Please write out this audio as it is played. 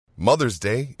Mother's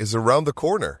Day is around the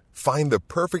corner. Find the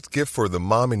perfect gift for the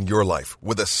mom in your life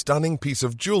with a stunning piece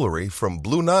of jewelry from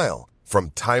Blue Nile.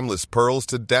 From timeless pearls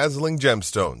to dazzling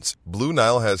gemstones, Blue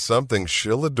Nile has something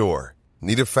she'll adore.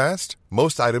 Need it fast?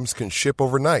 Most items can ship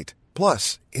overnight.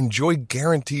 Plus, enjoy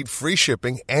guaranteed free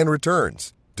shipping and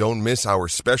returns. Don't miss our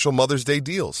special Mother's Day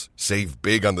deals. Save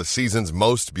big on the season's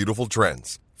most beautiful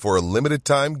trends. For a limited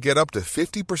time, get up to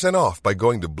 50% off by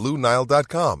going to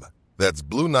BlueNile.com. That's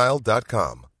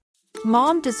BlueNile.com.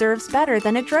 Mom deserves better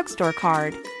than a drugstore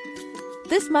card.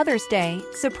 This Mother's Day,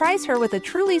 surprise her with a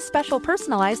truly special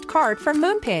personalized card from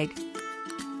Moonpig.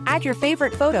 Add your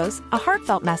favorite photos, a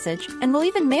heartfelt message, and we'll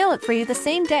even mail it for you the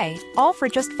same day, all for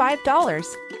just $5.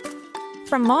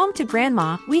 From mom to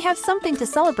grandma, we have something to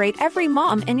celebrate every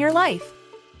mom in your life.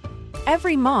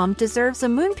 Every mom deserves a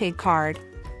Moonpig card.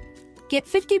 Get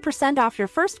 50% off your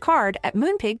first card at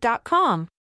Moonpig.com.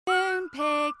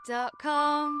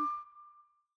 Moonpig.com.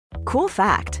 Cool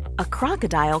fact, a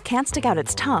crocodile can't stick out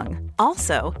its tongue.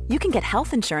 Also, you can get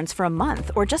health insurance for a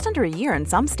month or just under a year in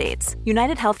some states.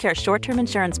 United Healthcare short-term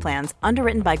insurance plans,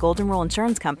 underwritten by Golden Rule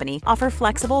Insurance Company, offer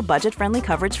flexible, budget-friendly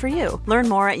coverage for you. Learn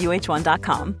more at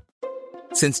UH1.com.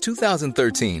 Since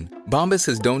 2013, Bombas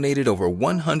has donated over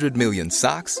 100 million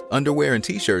socks, underwear, and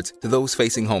T-shirts to those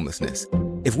facing homelessness.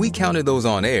 If we counted those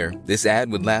on air, this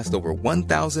ad would last over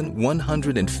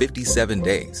 1,157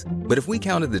 days. But if we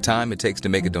counted the time it takes to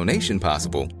make a donation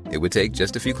possible, it would take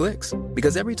just a few clicks.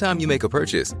 Because every time you make a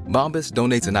purchase, Bombas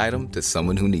donates an item to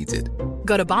someone who needs it.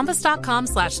 Go to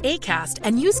bombas.com/ACAST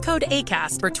and use code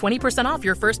ACAST for 20% off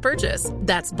your first purchase.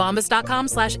 That's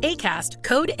bombas.com/ACAST,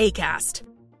 code ACAST.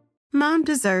 Mom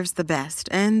deserves the best,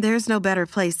 and there's no better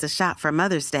place to shop for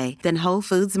Mother's Day than Whole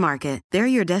Foods Market. They're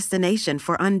your destination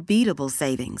for unbeatable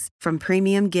savings, from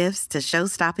premium gifts to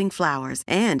show-stopping flowers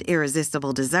and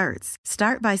irresistible desserts.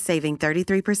 Start by saving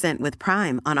 33% with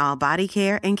Prime on all body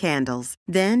care and candles.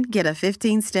 Then get a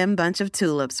 15-stem bunch of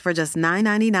tulips for just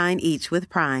 $9.99 each with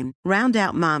Prime. Round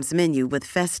out Mom's menu with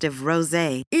festive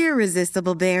rosé,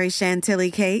 irresistible berry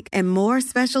chantilly cake, and more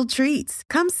special treats.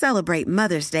 Come celebrate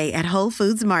Mother's Day at Whole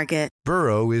Foods Market.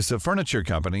 Burrow is a furniture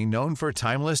company known for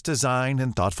timeless design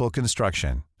and thoughtful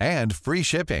construction, and free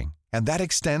shipping, and that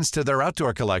extends to their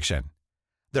outdoor collection.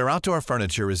 Their outdoor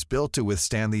furniture is built to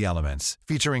withstand the elements,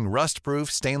 featuring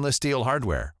rust-proof stainless steel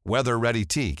hardware, weather-ready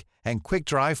teak, and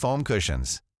quick-dry foam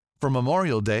cushions. For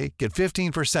Memorial Day, get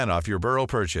 15% off your Burrow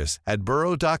purchase at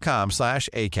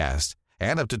burrow.com/ACAST,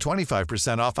 and up to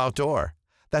 25% off outdoor.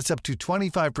 That's up to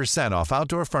 25% off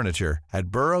outdoor furniture at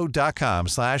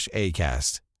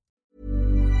burrow.com/ACAST.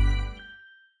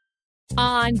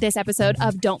 On this episode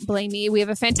of Don't Blame Me, we have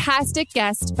a fantastic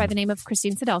guest by the name of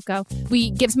Christine Sidelko.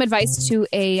 We give some advice to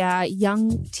a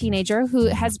young teenager who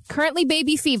has currently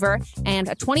baby fever and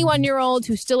a 21-year-old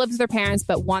who still lives with their parents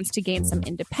but wants to gain some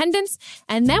independence.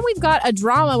 And then we've got a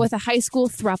drama with a high school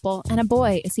throuple and a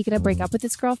boy. Is he going to break up with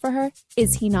this girl for her?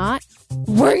 Is he not?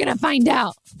 We're going to find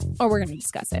out, or we're going to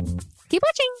discuss it. Keep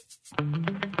watching.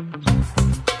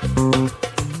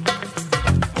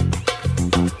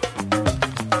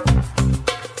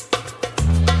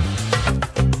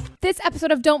 This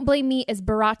episode of Don't Blame Me is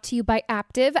brought to you by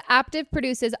Aptiv. Aptiv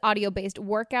produces audio-based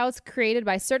workouts created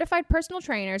by certified personal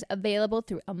trainers, available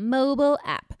through a mobile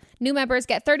app. New members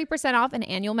get 30% off an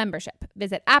annual membership.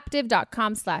 Visit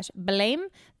aptiv.com/blame.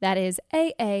 That is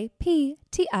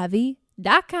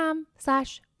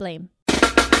AAPTIV.com/blame.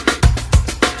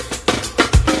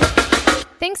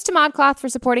 Thanks to ModCloth for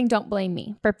supporting Don't Blame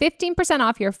Me. For 15%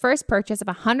 off your first purchase of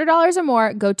 $100 or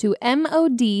more, go to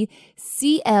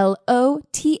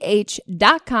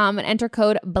modcloth.com and enter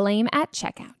code BLAME at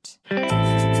checkout.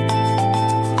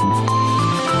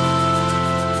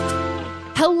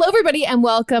 Hello, everybody, and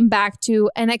welcome back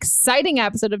to an exciting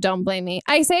episode of Don't Blame Me.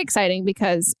 I say exciting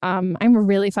because I'm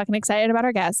really fucking excited about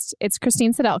our guest. It's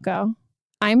Christine Sidelko.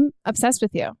 I'm obsessed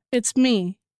with you. It's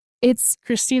me. It's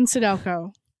Christine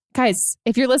Sidelko. Guys,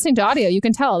 if you're listening to audio, you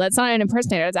can tell that's not an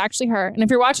impersonator. It's actually her. And if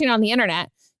you're watching on the internet,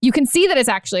 you can see that it's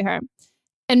actually her.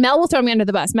 And Mel will throw me under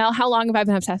the bus. Mel, how long have I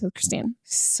been obsessed with Christine?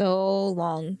 So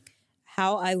long.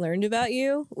 How I learned about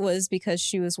you was because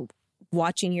she was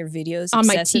watching your videos on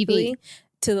my TV.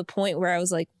 To the point where I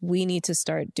was like, we need to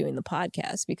start doing the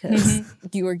podcast because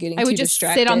you were getting too distracted. I would just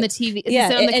sit on the TV,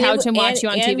 sit on the couch and watch you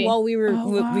on TV. And while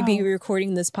we'd be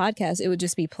recording this podcast, it would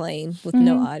just be playing with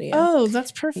no audio. Oh,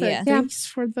 that's perfect. Yeah. Thanks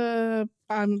for the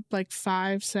like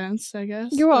 5 cents, I guess.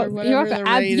 You're welcome.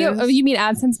 You mean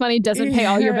AdSense money doesn't pay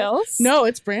all your bills? No,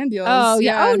 it's brand deals. Oh,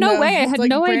 yeah. Oh, no way. I had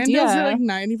no brand idea. Deals are like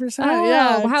 90%. Oh,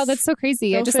 yeah. wow. That's so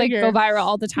crazy. I just figure. like go viral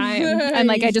all the time. And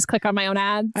like I just click on my own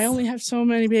ads. I only have so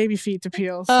many baby feet to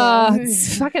peel. So.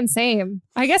 It's fucking same.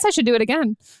 I guess I should do it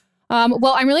again.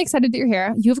 Well, I'm really excited that you're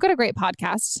here. You've got a great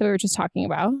podcast. So we were just talking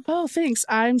about. Oh, thanks.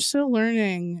 I'm still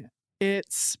learning.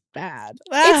 It's bad.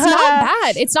 It's not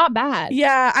bad. It's not bad.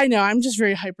 Yeah, I know. I'm just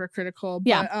very hypercritical. But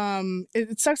Yeah.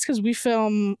 It sucks because we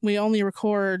only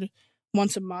record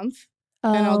once a month.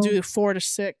 And I'll do 4 to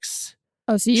 6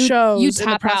 shows you in the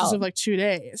tap process out. of like 2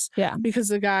 days. Yeah. Because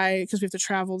we have to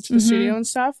travel to the studio and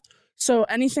stuff. So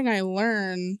anything I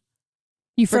learn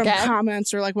You from forget.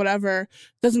 comments or like whatever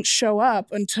doesn't show up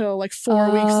until like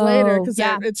 4 weeks later because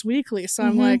it's weekly. So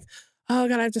I'm like, oh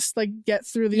God, I have to like get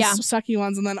through these sucky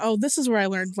ones. And then, this is where I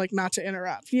learned like not to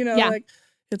interrupt, like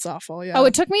it's awful. Yeah. Oh,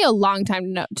 it took me a long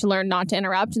time to learn not to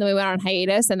interrupt. And then we went on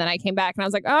hiatus and then I came back and I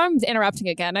was like, oh, I'm interrupting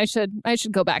again. I should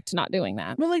go back to not doing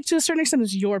that. But like to a certain extent,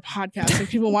 it's your podcast. Like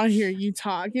people want to hear you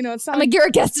talk. It's not I'm like, you're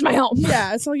a guest in my home.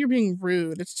 Yeah. It's not like you're being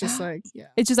rude. It's just like, yeah.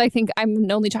 It's just I think I'm an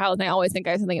only child and I always think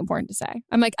I have something important to say.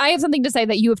 I'm like, I have something to say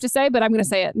that you have to say, but I'm going to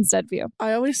say it instead of you.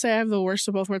 I always say I have the worst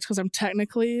of both worlds because I'm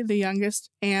technically the youngest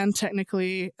and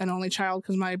technically an only child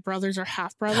because my brothers are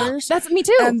half brothers. That's me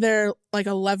too. And they're like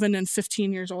 11 and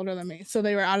 15 years older than me. So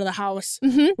they were out of the house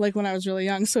like when I was really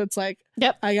young. So it's like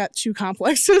I got 2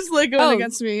 complexes like going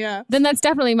against me. Yeah. Then that's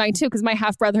definitely mine too because my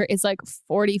half brother is like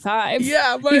 45.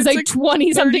 Yeah, but he's like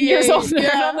 20 something years older. Yeah.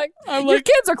 And I'm like, your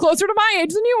kids are closer to my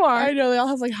age than you are. I know they all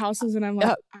have like houses, and I'm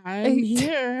like, I'm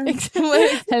here. Like,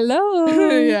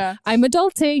 hello. Yeah, I'm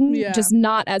adulting, yeah. just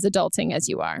not as adulting as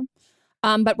you are.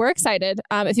 But we're excited.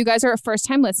 If you guys are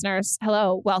first-time listeners,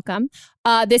 hello, welcome.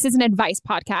 This is an advice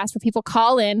podcast where people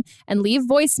call in and leave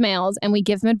voicemails, and we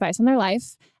give them advice on their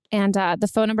life. And the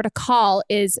phone number to call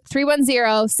is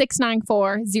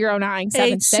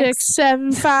 310-694-0976.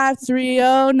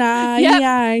 8675309.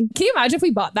 Yep. Can you imagine if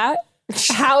we bought that?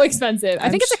 How expensive? I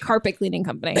think it's a carpet cleaning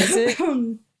company. Is it?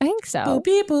 I think so. Boop,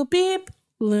 beep, boop, beep.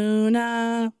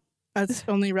 Luna. That's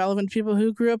only relevant to people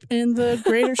who grew up in the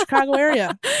greater Chicago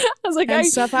area. I was like, and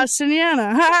South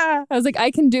Indiana. I was like,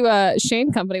 I can do a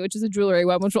Shane Company, which is a jewelry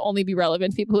one, which will only be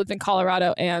relevant to people who live in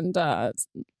Colorado and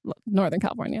Northern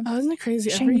California. Oh, isn't it crazy?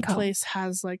 Shane Every Co. place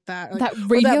has like that. Like, that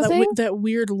radio thing? That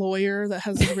weird lawyer that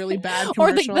has like, really bad Or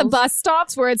commercials. the bus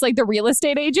stops where it's like the real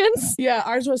estate agents. Yeah,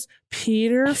 ours was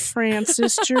Peter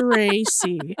Francis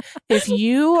Geraci. If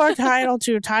you are entitled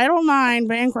to Title IX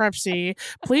bankruptcy,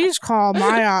 please call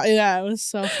my... Yeah, it was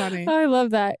so funny. I love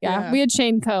that. Yeah. We had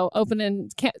Shane Co. open in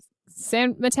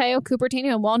San Mateo,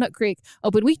 Cupertino, and Walnut Creek.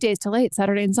 Open weekdays till 8,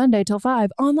 Saturday and Sunday till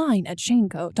 5. Online at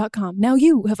shaneco.com. Now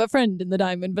you have a friend in the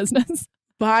diamond business.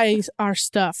 Buy our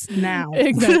stuff now.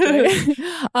 Exactly.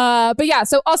 But yeah,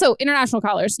 so also international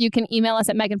callers, you can email us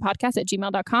at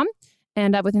meganpodcast@gmail.com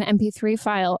and with an MP3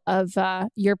 file of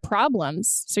your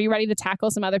problems. So you ready to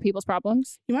tackle some other people's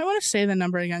problems? You might want to say the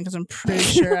number again because I'm pretty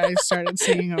sure I started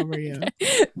singing over you.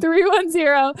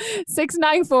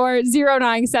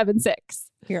 310-694-0976.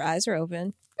 Your eyes are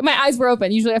open. My eyes were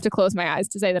open. Usually I have to close my eyes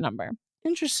to say the number.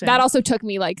 Interesting. That also took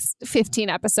me like 15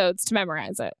 episodes to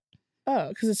memorize it. Oh,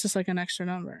 because it's just like an extra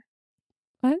number.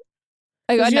 What?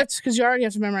 Because you already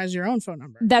have to memorize your own phone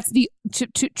number. That's the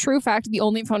true fact. The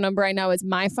only phone number I know is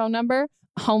my phone number,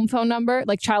 home phone number,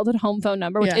 like childhood home phone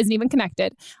number, which isn't even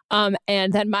connected. And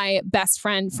then my best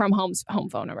friend from home's home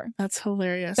phone number. That's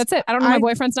hilarious. That's it. I don't know my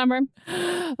boyfriend's number.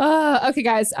 Okay,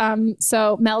 guys.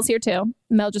 So Mel's here too.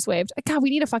 Mel just waved. God,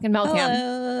 we need a fucking Mel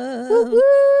cam.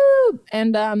 Woo-hoo!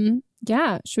 And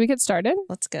yeah, should we get started?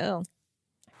 Let's go.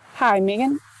 Hi,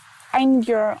 Megan. I need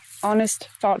your honest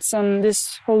thoughts on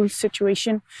this whole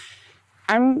situation.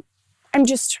 I'm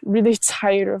just really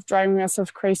tired of driving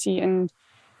myself crazy and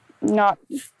not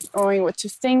knowing what to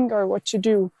think or what to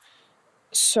do.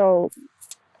 So,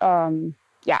 I'm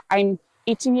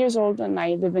 18 years old and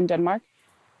I live in Denmark.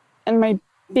 And my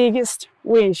biggest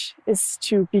wish is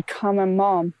to become a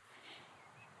mom.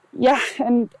 Yeah,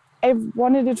 and I've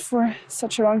wanted it for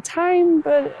such a long time,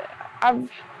 but I've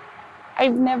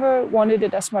never wanted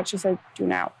it as much as I do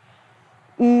now.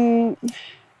 And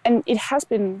it has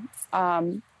been a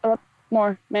lot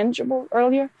more manageable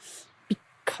earlier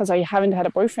because I haven't had a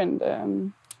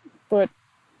boyfriend. But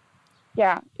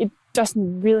yeah, it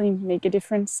doesn't really make a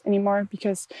difference anymore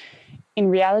because in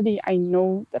reality, I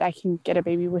know that I can get a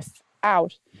baby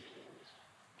without.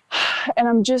 And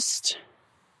I'm just,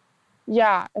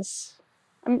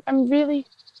 I'm really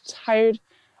tired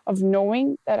of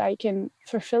knowing that I can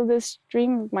fulfill this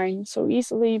dream of mine so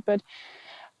easily, but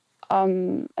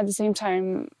At the same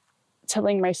time,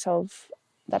 telling myself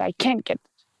that I can't get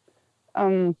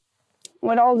it.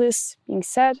 With all this being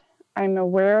said, I'm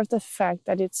aware of the fact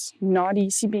that it's not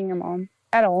easy being a mom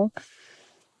at all.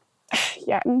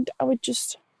 Yeah, and I would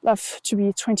just love to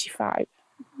be 25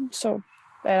 so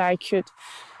that I could,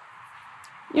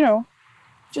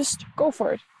 just go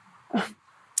for it.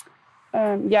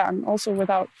 And also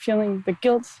without feeling the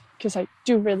guilt, because I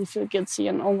do really feel guilty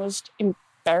and almost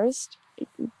embarrassed. I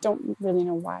don't really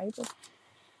know why, but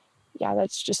yeah,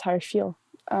 that's just how I feel.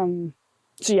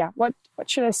 What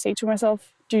should I say to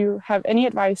myself? Do you have any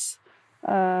advice?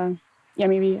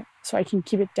 Maybe so I can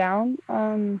keep it down.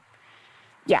 I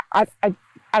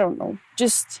don't know.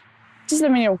 Just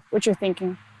let me know what you're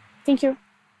thinking. Thank you.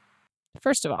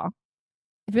 First of all,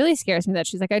 it really scares me that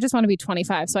she's like, I just want to be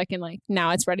 25 so I can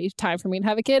now it's time for me to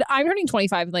have a kid. I'm turning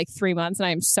 25 in 3 months and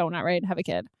I am so not ready to have a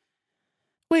kid.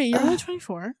 Wait, you're only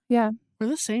 24? Yeah. We're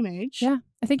the same age? Yeah.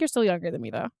 I think you're still younger than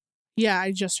me though. Yeah,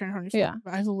 I just turned 24. Yeah.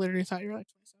 But I literally thought you were 27.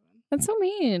 That's so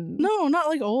mean. No,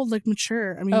 not old,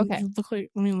 mature. I mean, okay. You look like,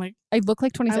 I look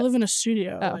like 27. I live in a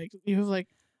studio. Oh. You have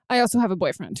I also have a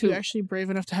boyfriend who you're actually brave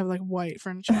enough to have white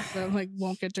furniture that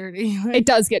won't get dirty. It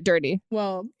does get dirty.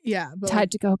 Well, yeah, but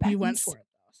Tied to go back. You went for it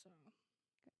though. So.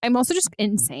 I'm also just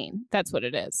insane. That's what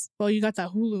it is. Well, you got that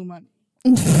Hulu money.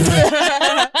 Even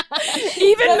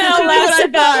Mel laughed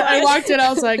at that. I walked in. I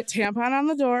was like, tampon on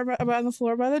the door, on the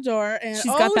floor by the door, and she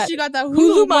got that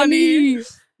Hulu money.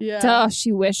 Yeah. Duh,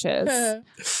 she wishes.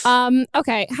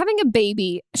 Okay, having a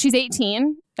baby. She's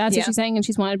 18. That's what she's saying, and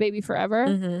she's wanted a baby forever.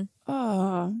 Mm-hmm.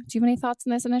 Oh, do you have any thoughts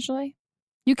on this initially?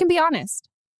 You can be honest.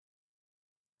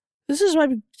 This is why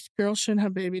girls shouldn't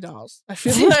have baby dolls. I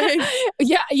feel like.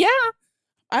 Yeah.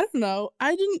 I don't know.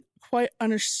 I didn't quite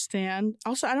understand.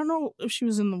 Also, I don't know if she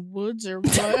was in the woods or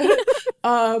what.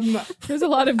 There's a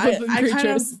lot of woodland creatures. I kind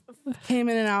of came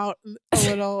in and out a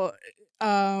little.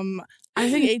 I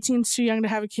think 18's too young to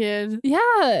have a kid.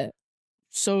 Yeah.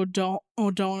 So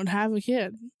don't have a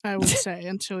kid, I would say,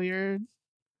 until you're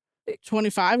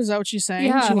 25. Is that what she's saying?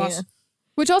 Yeah.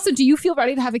 Which also, do you feel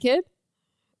ready to have a kid?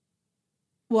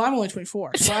 Well, I'm only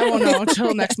 24, so I won't know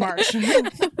until next March.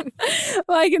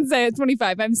 Well, I can say at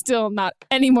 25, I'm still not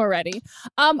any more ready.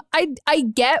 I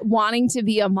get wanting to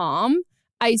be a mom.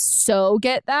 I so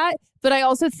get that. But I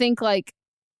also think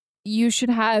you should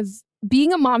have...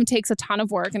 Being a mom takes a ton of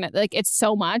work and it's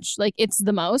so much, it's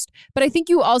the most. But I think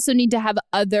you also need to have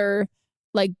other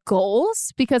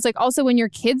goals because also when your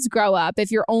kids grow up, if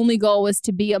your only goal was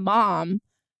to be a mom,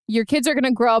 your kids are going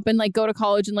to grow up and go to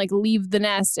college and leave the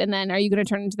nest. And then are you going to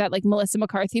turn into that Melissa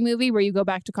McCarthy movie where you go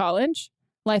back to college?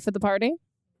 Life of the Party?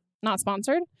 Not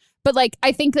sponsored. But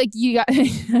I think you got,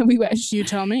 we wish. You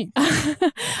tell me.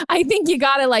 I think you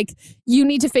got to you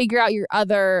need to figure out your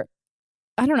other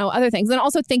things. And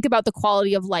also think about the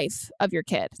quality of life of your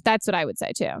kid. That's what I would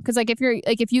say too. Because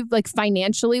if you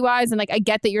financially wise, and I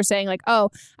get that you're saying oh,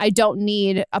 I don't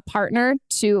need a partner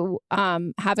to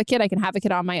have a kid. I can have a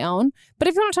kid on my own. But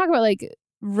if you want to talk about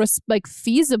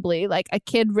feasibly, a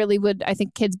kid really would, I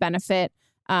think kids benefit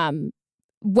when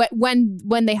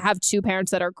they have two parents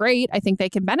that are great. I think they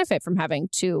can benefit from having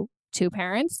two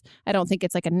parents. I don't think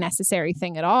it's a necessary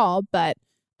thing at all. But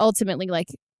ultimately,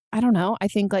 I don't know. I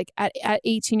think at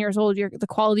 18 years old, the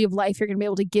quality of life you're going to be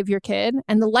able to give your kid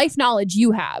and the life knowledge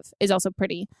you have is also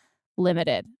pretty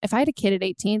limited. If I had a kid at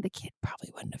 18, the kid probably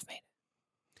wouldn't have made it.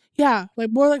 Yeah.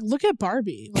 More look at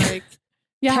Barbie.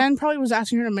 Yeah. Ken probably was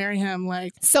asking her to marry him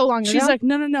so long ago. She's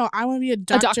no. I want to be a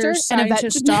doctor,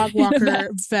 scientist, dog walker,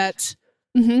 vet,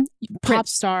 pop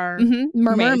star,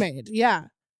 mermaid. Yeah.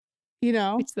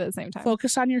 It's at the same time.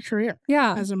 Focus on your career.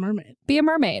 Yeah. As a mermaid. Be a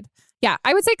mermaid. Yeah,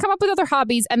 I would say come up with other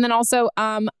hobbies. And then also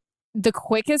the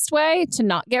quickest way to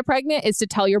not get pregnant is to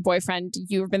tell your boyfriend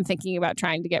you've been thinking about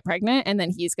trying to get pregnant. And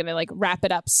then he's going to wrap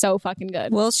it up so fucking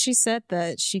good. Well, she said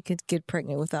that she could get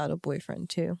pregnant without a boyfriend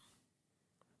too.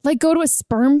 Go to a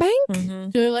sperm bank?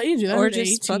 Mm-hmm. Do they let you do that? Or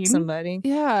just 18? Fuck somebody.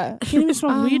 Yeah. You can't even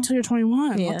smoke weed till you're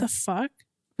 21. Yeah. What the fuck?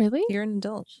 Really? You're an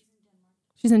adult.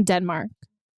 She's in Denmark.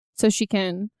 So she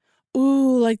can...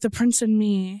 Ooh, The Prince and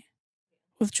Me.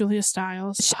 With Julia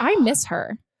Stiles. I miss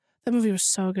her. That movie was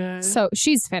so good. So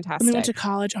she's fantastic. When they went to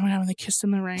college, oh my God, when they kissed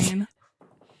in the rain.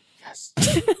 Yes.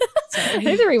 I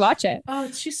need to rewatch it. Oh,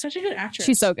 she's such a good actress.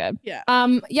 She's so good. Yeah.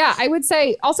 Yeah, I would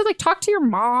say also talk to your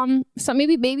mom. So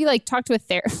maybe talk to a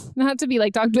therapist. Not to be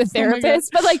talk to a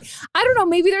therapist, but I don't know,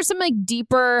 maybe there's some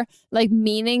deeper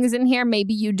meanings in here.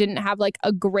 Maybe you didn't have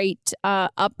a great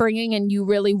upbringing and you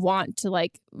really want to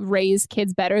raise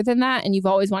kids better than that and you've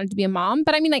always wanted to be a mom.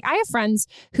 But I mean I have friends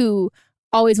who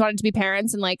always wanted to be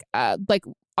parents and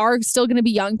are still going to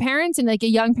be young parents. And like a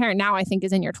young parent now, I think,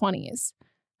 is in your 20s.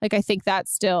 Like, I think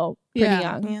that's still pretty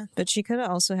young. Yeah, but she could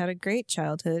have also had a great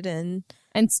childhood and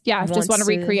just want to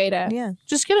recreate it. Yeah.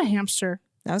 Just get a hamster.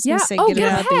 I was going to say, get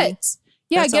a pet.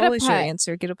 Yeah, that's get always a pet. your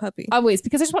answer. Get a puppy. Always,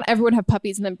 because I just want everyone to have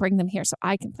puppies and then bring them here so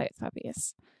I can play with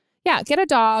puppies. Yeah, get a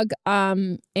dog.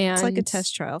 And it's like a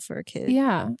test trial for a kid.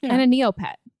 Yeah. And a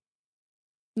Neopet.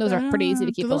 Those are pretty easy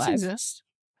to keep alive. Those exist?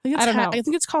 I don't know. I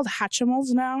think it's called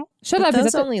Hatchimals now. Shut up.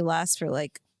 Those only last for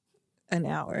like an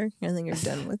hour and then you're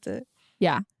done with it.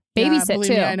 Yeah. Babysit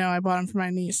too. Me, I know. I bought them for my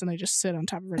niece and they just sit on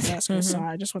top of her desk. So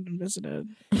I just went and visited.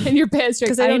 And you're pissed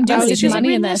because I didn't do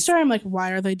money in this. I'm like, why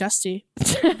are they dusty?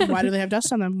 Why do they have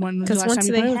dust on them? When the last once time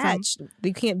you they play hatch, with them?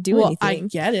 you can't do anything. I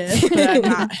get it, but I'm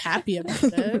not happy about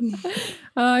it.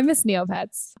 I miss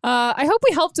Neopets. I hope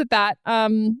we helped with that.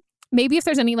 Maybe if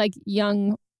there's any like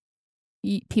young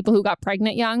people who got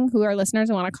pregnant young who are listeners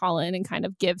and want to call in and kind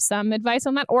of give some advice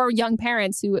on that, or young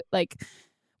parents who like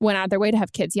went out of their way to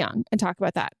have kids young and talk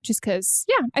about that, just because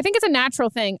I think it's a natural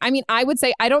thing. I mean, I would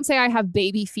say I don't say I have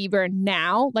baby fever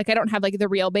now, like I don't have like the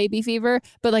real baby fever,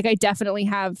 but like I definitely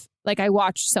have, like I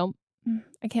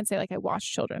can't say like I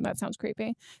watch children, that sounds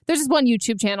creepy. There's this one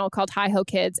YouTube channel called Hi Ho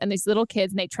Kids, and these little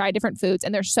kids and they try different foods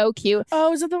and they're so cute.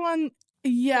 Oh, is it the one?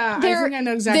 Yeah, I think I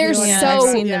know exactly. They're I've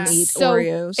seen them eat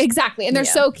Oreos. Exactly. And they're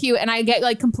so cute. And I get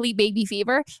like complete baby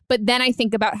fever. But then I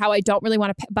think about how I don't really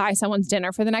want to buy someone's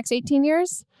dinner for the next 18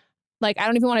 years. Like, I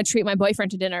don't even want to treat my boyfriend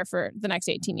to dinner for the next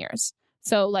 18 years.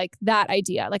 So like that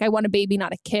idea, like I want a baby,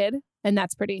 not a kid. And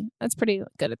that's pretty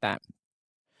good at that.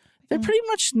 They're pretty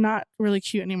much not really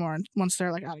cute anymore once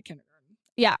they're like out of kindergarten.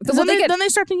 Yeah. Then they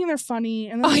start thinking they're funny.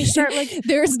 And then they start like...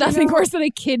 There's nothing worse than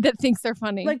a kid that thinks they're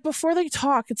funny. Like before they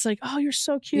talk, it's like, oh, you're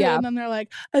so cute. Yeah. And then they're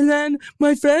like, and then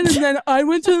my friend, and then I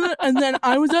went to and then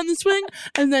I was on the swing,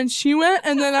 and then she went,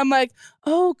 and then I'm like,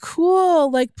 oh, cool.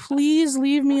 Like, please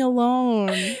leave me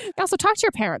alone. Also, talk to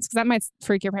your parents, because that might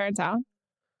freak your parents out.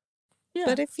 Yeah.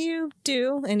 But if you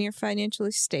do and you're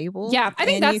financially stable. Yeah, I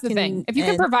think that's the thing. If you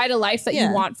can provide a life that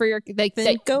you want for your...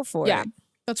 then go for it.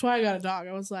 That's why I got a dog.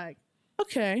 I was like,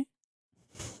 okay,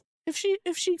 if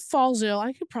she falls ill,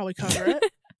 I could probably cover it.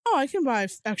 Oh, I can buy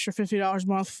extra $50 a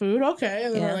month food. Okay.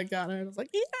 And then I got it. I was like,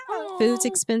 yeah. Food's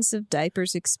expensive,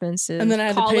 diapers expensive. And then I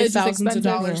had to pay thousands of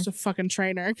dollars to fucking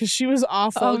train her because she was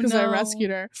awful because I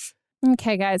rescued her.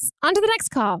 Okay, guys. On to the next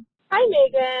call. Hi,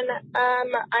 Megan.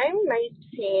 I'm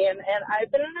 19 and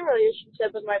I've been in a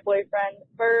relationship with my boyfriend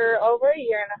for over a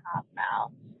year and a half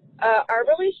now. Our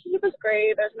relationship is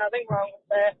great. There's nothing wrong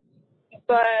with it.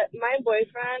 But my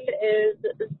boyfriend is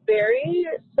very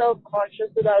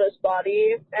self-conscious about his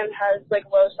body and has, like,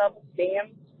 low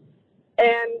self-esteem.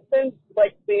 And since,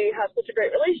 like, we have such a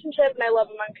great relationship and I love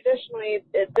him unconditionally,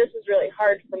 this is really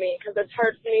hard for me because it's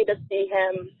hard for me to see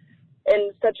him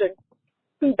in such a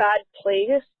bad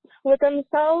place with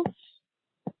himself.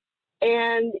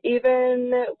 And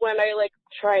even when I, like,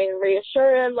 try and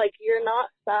reassure him, like, you're not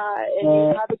fat and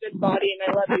you have a good body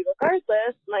and I love you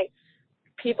regardless, and, like,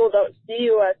 people don't see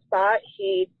you as fat,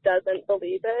 he doesn't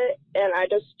believe it, and I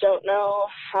just don't know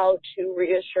how to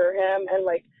reassure him and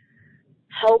like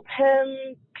help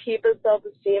him keep his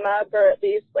self-esteem up, or at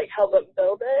least like help him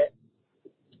build it.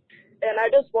 And I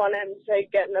just want him to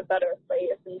get in a better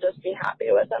place and just be happy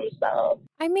with himself.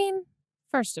 I mean,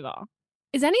 first of all,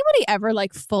 is anybody ever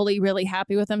like fully really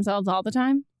happy with themselves all the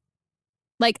time?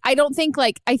 Like, I think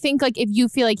like if you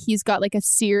feel like he's got like a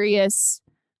serious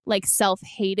like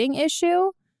self-hating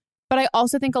issue, but I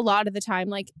also think a lot of the time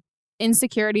like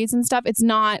insecurities and stuff, it's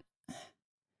not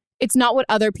what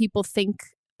other people think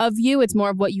of you, it's more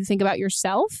of what you think about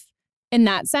yourself in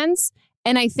that sense.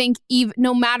 And I think even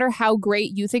no matter how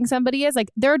great you think somebody is, like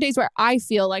there are days where I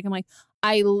feel like I'm like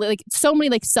I like so many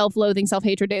like self-loathing,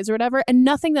 self-hatred days or whatever, and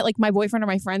nothing that like my boyfriend or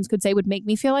my friends could say would make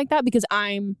me feel like that because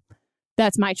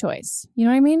that's my choice. You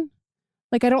know what I mean?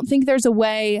 Like I don't think there's a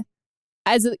way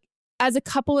as a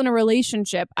couple in a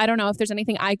relationship, I don't know if there's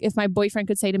anything if my boyfriend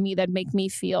could say to me that'd make me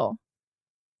feel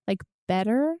like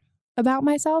better about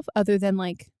myself other than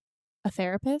like a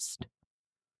therapist,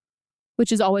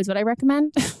 which is always what I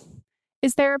recommend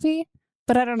is therapy,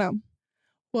 but I don't know.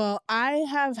 Well, I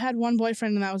have had one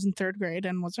boyfriend and that was in 3rd grade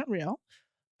and wasn't real.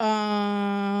 But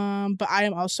I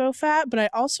am also fat, but I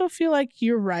also feel like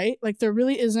you're right. Like there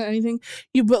really isn't anything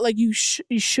but like you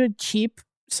should keep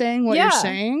saying what you're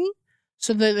saying.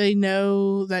 So that they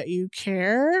know that you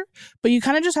care, but you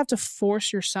kind of just have to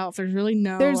force yourself. There's really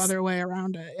no other way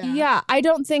around it. Yeah, I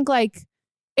don't think like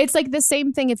it's like the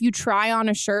same thing if you try on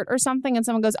a shirt or something and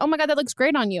someone goes, "Oh my God, that looks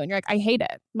great on you," and you're like, "I hate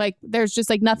it." Like there's just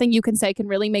like nothing you can say can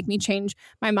really make me change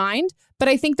my mind. But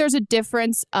I think there's a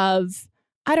difference of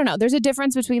I don't know. There's a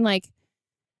difference between like,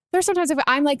 there's sometimes if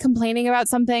I'm like complaining about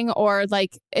something or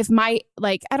like if my,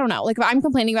 like, I don't know, like if I'm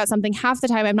complaining about something, half the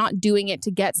time I'm not doing it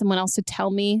to get someone else to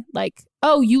tell me like,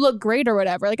 oh, you look great or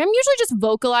whatever. Like I'm usually just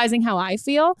vocalizing how I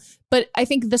feel. But I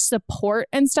think the support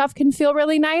and stuff can feel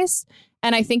really nice.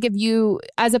 And I think if you,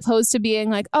 as opposed to being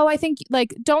like, oh, I think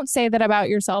like, don't say that about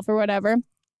yourself or whatever.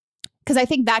 Because I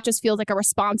think that just feels like a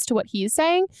response to what he's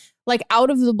saying. Like out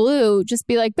of the blue, just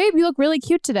be like, babe, you look really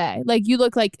cute today. Like you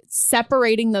look like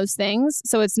separating those things.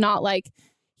 So it's not like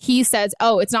he says,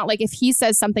 oh, it's not like if he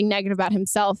says something negative about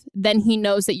himself, then he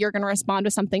knows that you're going to respond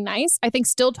with something nice. I think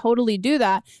still totally do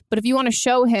that. But if you want to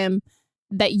show him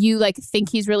that you like think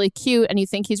he's really cute and you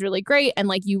think he's really great and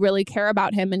like you really care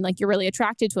about him and like you're really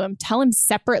attracted to him, tell him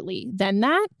separately than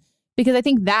that. Because I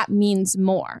think that means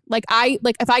more. Like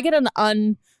if I get an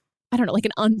like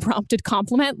an unprompted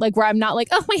compliment, like where I'm not like,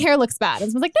 oh, my hair looks bad. And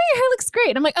someone's like, no, your hair looks great.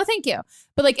 And I'm like, oh, thank you.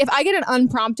 But like, if I get an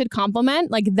unprompted compliment,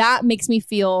 like that makes me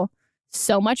feel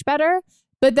so much better.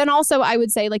 But then also I would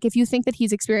say like, if you think that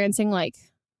he's experiencing like,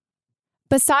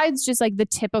 besides just like the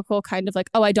typical kind of like,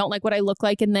 oh, I don't like what I look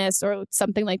like in this or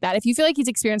something like that. If you feel like he's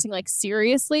experiencing like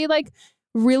seriously, like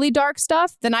really dark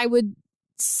stuff, then I would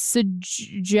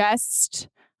suggest,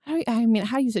 how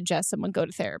do you suggest someone go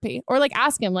to therapy? Or like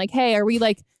ask him like, hey, are we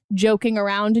like joking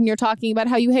around and you're talking about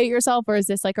how you hate yourself, or is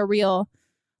this like a real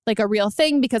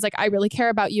thing? Because like I really care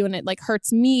about you and it like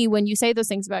hurts me when you say those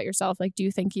things about yourself. Like, do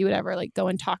you think you would ever like go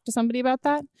and talk to somebody about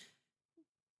that?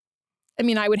 I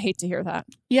mean, I would hate to hear that.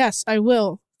 Yes, I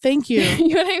will. Thank you, you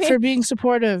know what I mean? For being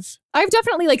supportive. I've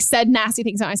definitely like said nasty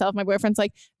things about myself. My boyfriend's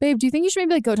like, babe, do you think you should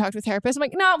maybe like go talk to a therapist? I'm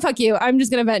like, no, fuck you. I'm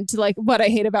just going to vent to like what I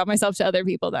hate about myself to other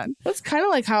people then. That's kind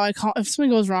of like how I call, if something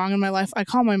goes wrong in my life, I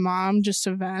call my mom just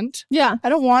to vent. Yeah. I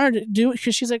don't want her to do it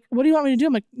because she's like, what do you want me to do?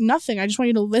 I'm like, nothing. I just want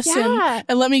you to listen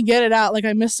and let me get it out. Like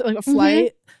I missed like a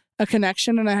flight, a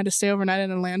connection, and I had to stay overnight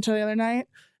in Atlanta the other night.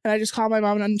 And I just called my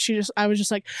mom and I was just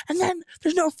like, and then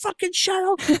there's no fucking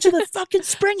shuttle to the fucking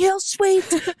Spring Hill Suites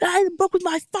that I booked with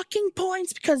my fucking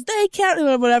points because they can't,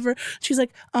 or whatever. She's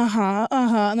like, uh-huh.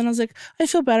 And then I was like, I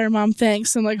feel better, Mom,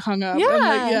 thanks. And like hung up. Yeah. And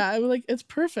like, yeah, I was like, it's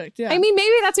perfect. Yeah. I mean,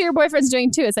 maybe that's what your boyfriend's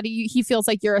doing too, is that he feels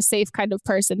like you're a safe kind of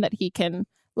person that he can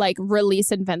like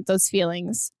release and vent those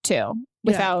feelings to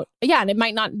without, and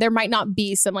there might not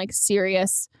be some like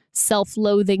serious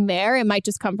self-loathing there. It might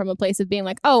just come from a place of being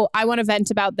like, oh, I want to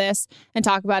vent about this and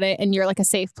talk about it, and you're like a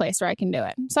safe place where I can do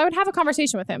it. So I would have a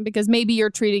conversation with him because maybe you're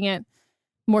treating it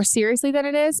more seriously than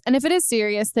it is. And if it is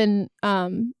serious, then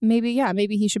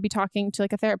maybe he should be talking to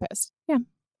like a therapist. Yeah,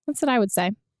 that's what I would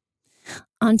say.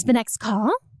 On to the next call.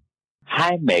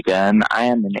 Hi, Megan. I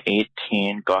am an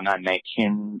 18 going on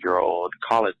 19-year-old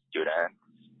college student,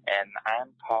 and I am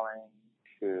calling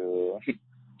to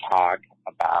talk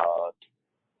about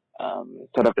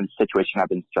sort of a situation I've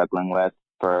been struggling with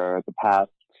for the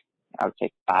past, I would say,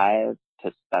 5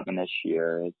 to 7-ish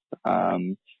years.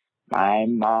 My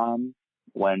mom,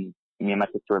 when me and my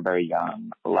sister were very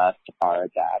young, left our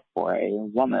dad for a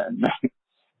woman.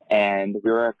 And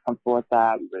we were comfortable with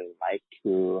that. We really liked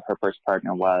who her first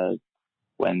partner was.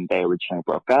 When they originally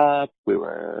broke up, we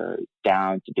were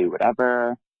down to do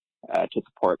whatever to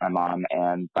support my mom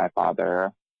and my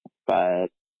father. But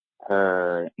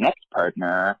her next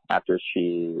partner, after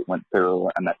she went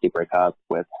through a messy breakup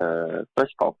with her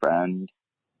first girlfriend,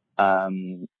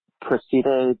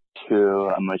 proceeded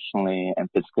to emotionally and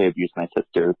physically abuse my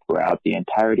sister throughout the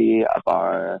entirety of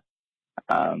our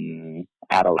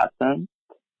adolescence.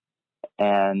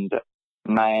 And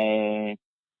my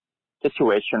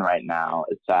situation right now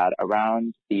is that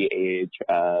around the age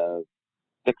of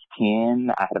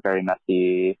 16, I had a very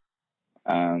messy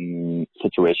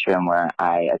situation where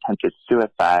I attempted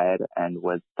suicide and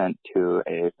was sent to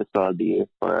a facility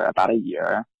for about a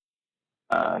year,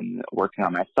 working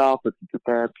on myself with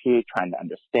therapy, trying to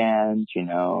understand,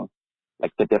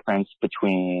 like the difference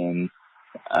between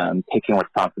taking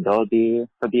responsibility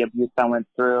for the abuse I went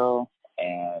through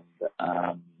and,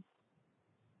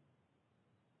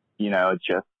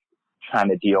 just trying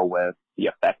to deal with the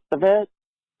effects of it.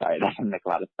 Sorry, that didn't make a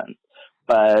lot of sense.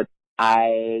 But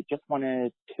I just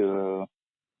wanted to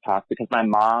talk because my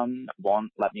mom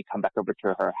won't let me come back over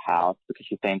to her house because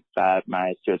she thinks that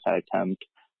my suicide attempt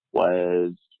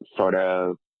was sort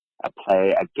of a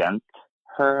play against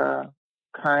her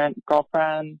current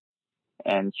girlfriend.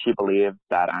 And she believes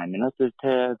that I'm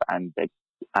manipulative,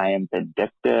 I am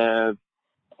vindictive,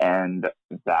 and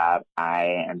that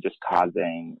I am just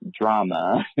causing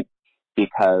drama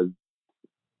because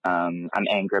I'm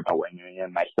angry about what me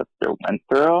and my sister went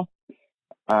through.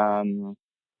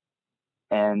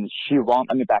 and she won't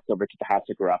let me back over to the house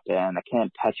I grew up in. I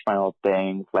can't touch my old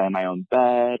things, lay in my own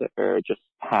bed, or just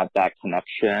have that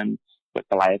connection with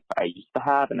the life I used to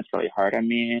have, and it's really hard on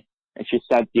me. And she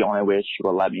said the only way she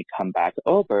will let me come back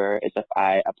over is if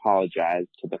I apologize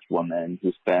to this woman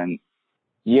who spent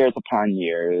years upon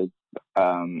years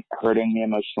hurting me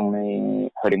emotionally,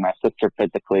 hurting my sister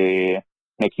physically,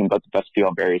 making both of us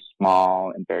feel very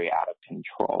small and very out of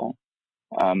control.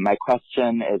 My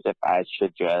question is if I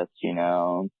should just,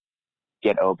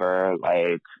 get over,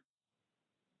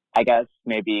 I guess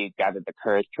maybe gather the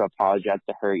courage to apologize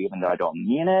to her even though I don't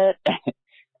mean it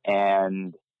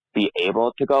and be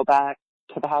able to go back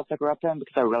to the house I grew up in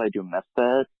because I really do miss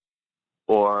this.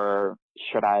 Or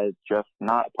should I just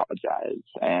not apologize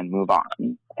and move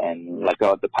on and let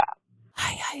go of the past?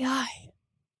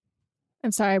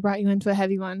 I'm sorry I brought you into a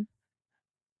heavy one.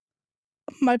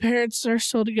 My parents are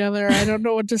still together. I don't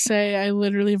know what to say. I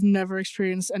literally have never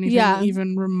experienced anything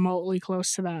even remotely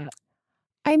close to that.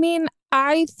 I mean,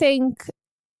 I think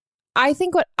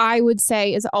what I would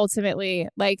say is ultimately,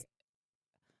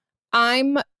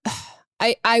 I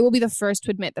will be the first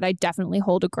to admit that I definitely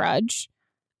hold a grudge.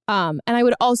 And I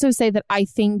would also say that I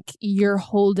think you're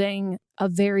holding a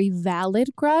very valid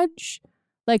grudge.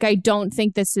 I don't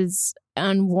think this is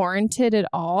unwarranted at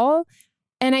all.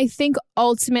 And I think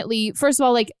ultimately, first of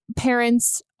all,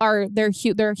 parents they're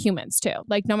humans too.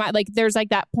 No matter, there's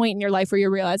that point in your life where you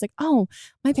realize oh,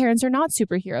 my parents are not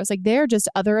superheroes. They're just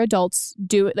other adults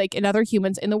and other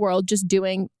humans in the world just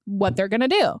doing what they're going to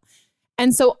do.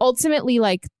 And so ultimately,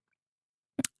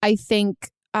 I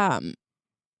think,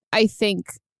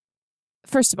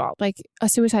 first of all, a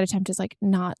suicide attempt is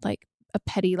not a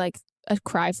petty, a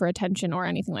cry for attention or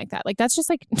anything like that. That's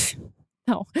just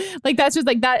no, that's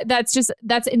just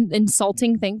that's an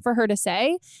insulting thing for her to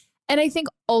say. And I think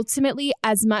ultimately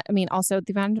also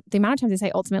the amount of times I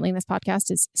say ultimately in this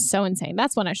podcast is so insane.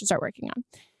 That's one I should start working on.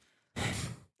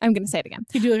 I'm going to say it again.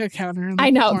 You do a counter. I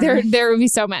know there would be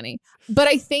so many, but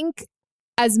I think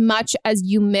as much as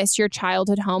you miss your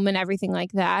childhood home and everything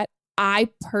like that, I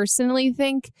personally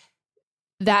think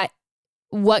that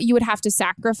what you would have to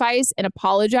sacrifice in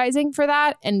apologizing for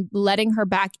that and letting her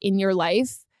back in your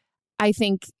life, I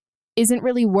think isn't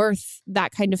really worth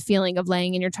that kind of feeling of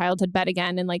laying in your childhood bed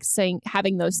again and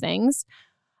having those things.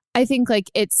 I think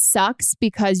it sucks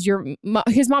because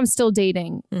his mom's still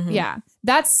dating. Mm-hmm. Yeah,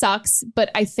 that sucks. But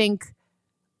I think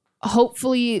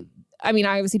hopefully, I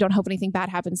obviously don't hope anything bad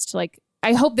happens to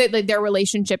I hope that their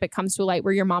relationship, it comes to a light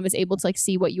where your mom is able to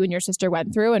see what you and your sister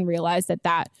went through and realize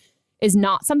that is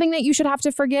not something that you should have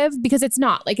to forgive, because it's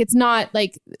not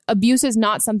abuse is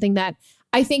not something that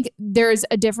I think there's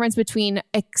a difference between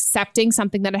accepting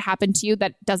something that had happened to you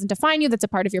that doesn't define you, that's a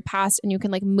part of your past, and you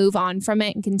can move on from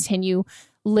it and continue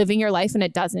living your life. And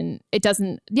it doesn't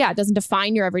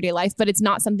define your everyday life, but it's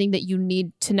not something that you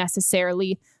need to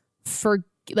necessarily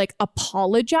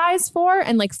apologize for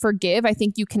and forgive. I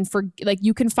think you can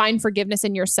you can find forgiveness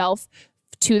in yourself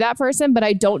to that person, but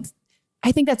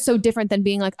I think that's so different than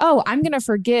being oh, I'm going to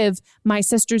forgive my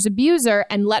sister's abuser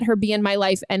and let her be in my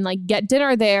life and get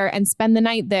dinner there and spend the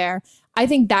night there. I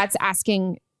think that's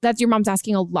your mom's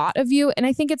asking a lot of you. And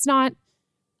I think it's not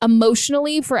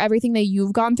emotionally for everything that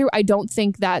you've gone through. I don't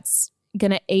think that's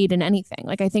going to aid in anything.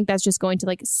 I think that's just going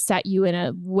to set you in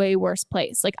a way worse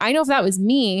place. I know if that was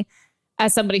me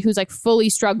as somebody who's fully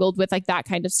struggled with that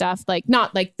kind of stuff,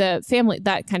 not the family,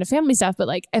 that kind of family stuff, but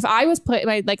if I was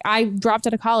I dropped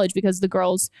out of college because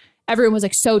everyone was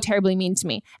so terribly mean to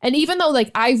me. And even though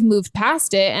I've moved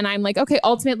past it and I'm okay,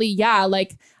 ultimately, yeah,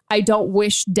 I don't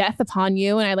wish death upon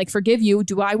you and I forgive you.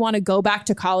 Do I want to go back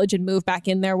to college and move back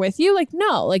in there with you?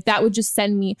 No, that would just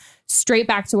send me straight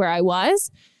back to where I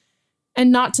was.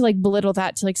 And not to belittle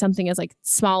that to something as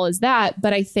small as that.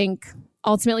 But I think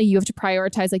ultimately you have to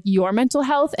prioritize your mental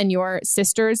health and your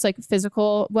sister's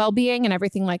physical well-being and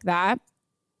everything like that.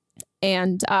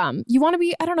 And you want to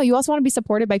be, you also want to be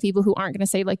supported by people who aren't going to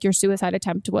say your suicide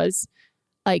attempt was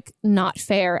not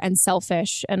fair and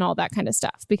selfish and all that kind of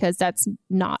stuff, because that's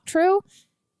not true.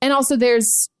 And also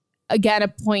there's, again, a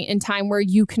point in time where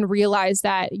you can realize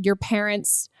that your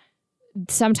parents,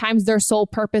 sometimes their sole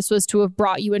purpose was to have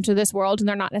brought you into this world, and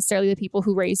they're not necessarily the people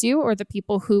who raise you or the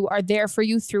people who are there for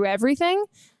you through everything.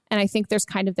 And I think there's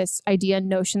kind of this idea and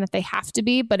notion that they have to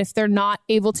be, but if they're not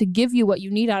able to give you what you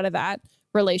need out of that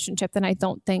relationship, then I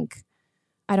don't think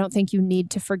you need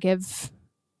to forgive.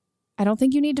 I don't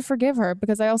think you need to forgive her,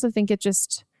 because I also think it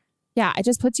just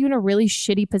puts you in a really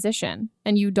shitty position,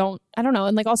 and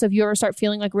and also if you ever start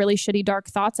feeling really shitty, dark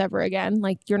thoughts ever again,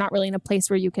 you're not really in a place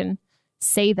where you can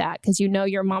say that, because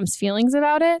your mom's feelings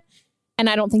about it. And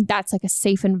I don't think that's a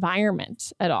safe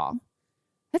environment at all.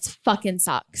 That fucking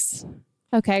sucks.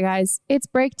 Okay, guys, it's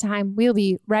break time. We'll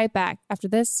be right back after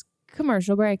this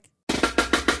commercial break.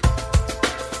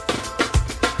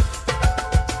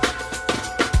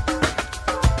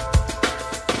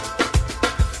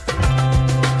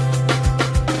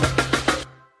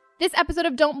 This episode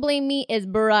of Don't Blame Me is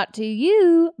brought to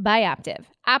you by Aptiv.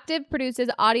 Aptiv produces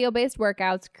audio-based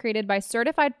workouts created by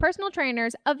certified personal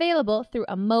trainers available through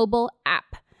a mobile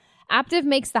app. Aptiv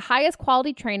makes the highest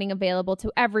quality training available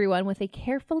to everyone with a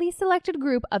carefully selected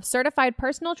group of certified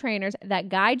personal trainers that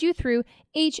guide you through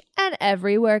each and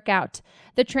every workout.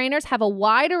 The trainers have a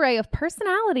wide array of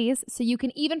personalities, so you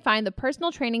can even find the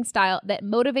personal training style that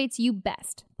motivates you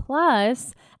best.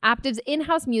 Plus, Aptiv's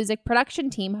in-house music production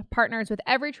team partners with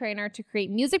every trainer to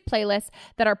create music playlists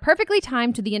that are perfectly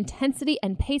timed to the intensity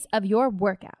and pace of your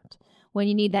workout. When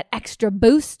you need that extra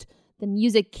boost, the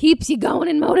music keeps you going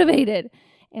and motivated.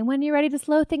 And when you're ready to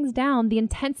slow things down, the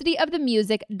intensity of the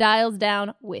music dials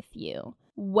down with you.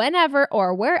 Whenever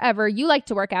or wherever you like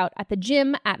to work out, at the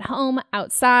gym, at home,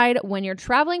 outside, when you're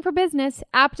traveling for business,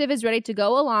 Aptiv is ready to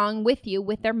go along with you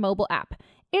with their mobile app.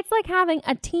 It's like having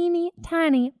a teeny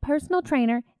tiny personal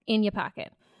trainer in your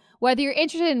pocket. Whether you're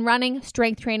interested in running,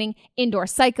 strength training, indoor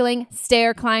cycling,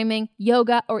 stair climbing,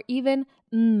 yoga, or even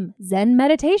Zen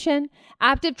meditation,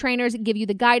 Aptiv trainers give you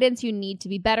the guidance you need to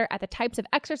be better at the types of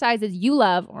exercises you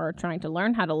love or are trying to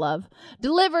learn how to love,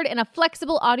 delivered in a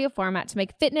flexible audio format to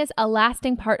make fitness a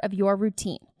lasting part of your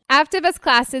routine. Aptiv has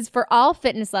classes for all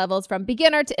fitness levels, from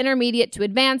beginner to intermediate to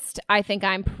advanced. I think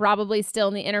I'm probably still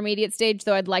in the intermediate stage,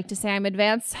 though I'd like to say I'm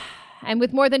advanced. And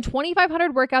with more than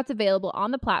 2,500 workouts available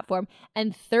on the platform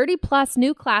and 30 plus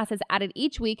new classes added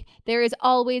each week, there is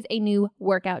always a new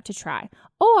workout to try.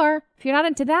 Or if you're not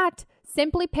into that,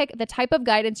 simply pick the type of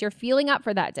guidance you're feeling up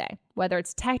for that day. Whether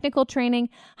it's technical training,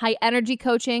 high energy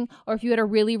coaching, or if you had a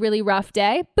really, really rough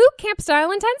day, boot camp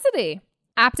style intensity.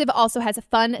 Aptiv also has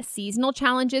fun seasonal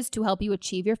challenges to help you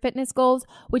achieve your fitness goals,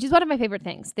 which is one of my favorite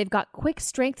things. They've got quick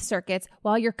strength circuits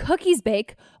while your cookies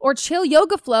bake, or chill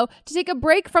yoga flow to take a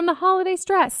break from the holiday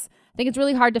stress. I think it's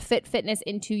really hard to fit fitness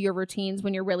into your routines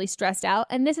when you're really stressed out,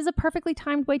 and this is a perfectly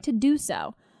timed way to do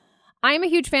so. I am a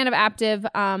huge fan of Aptiv.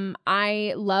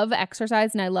 I love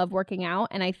exercise and I love working out.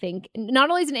 And I think not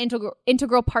only is it an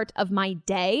integral part of my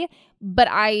day, but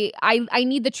I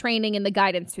need the training and the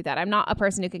guidance through that. I'm not a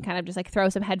person who can kind of just like throw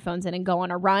some headphones in and go on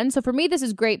a run. So for me, this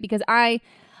is great because I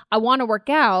want to work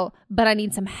out, but I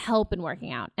need some help in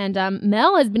working out. And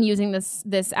Mel has been using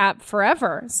this app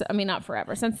forever. So, I mean, not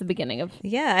forever, since the beginning of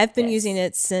I've been using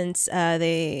it since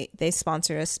they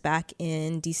sponsored us back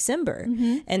in December.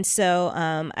 Mm-hmm. And so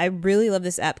I really love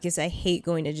this app because I hate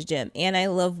going to the gym. And I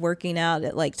love working out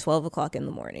at like 12 o'clock in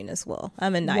the morning as well.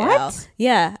 I'm a night owl.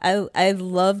 Yeah, I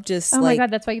love just my God,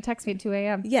 that's why you text me at 2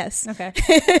 a.m. Yes. Okay.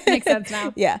 Makes sense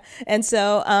now. Yeah. And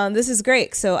so this is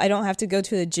great. So I don't have to go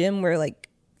to a gym where like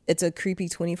it's a creepy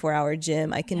 24-hour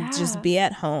gym. I can just be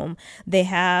at home. They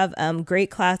have great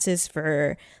classes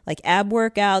for like ab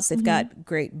workouts. They've got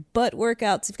great butt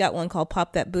workouts. They've got one called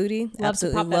Pop That Booty.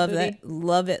 Absolutely love that.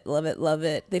 Love it, love it, love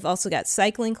it. They've also got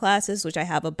cycling classes, which I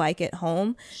have a bike at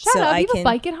home. Shut up, you have a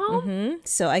bike at home? Mm-hmm.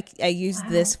 So I use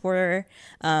this for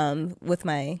with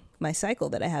my cycle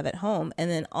that I have at home. And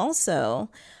then also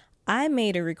I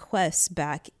made a request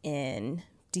back in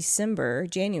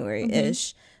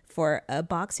January-ish, for a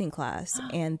boxing class,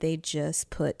 and they just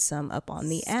put some up on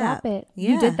the app. Stop it.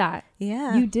 Yeah. You did that.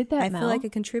 Yeah. You did that, I feel like I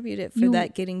contributed for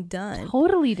that getting done.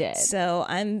 Totally did. So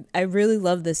I really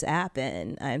love this app,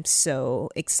 and I'm so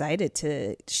excited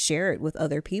to share it with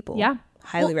other people. Yeah.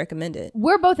 Highly recommend it.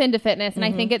 We're both into fitness, and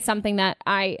I think it's something that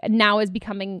I now is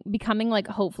becoming like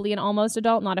hopefully an almost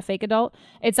adult, not a fake adult.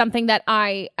 It's something that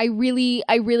I really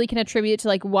can attribute to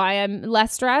like why I'm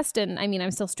less stressed, and I mean I'm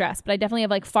still stressed, but I definitely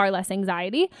have like far less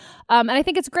anxiety. And I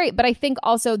think it's great, but I think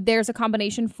also there's a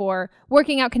combination for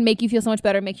working out can make you feel so much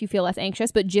better, make you feel less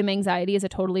anxious, but gym anxiety is a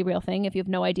totally real thing if you have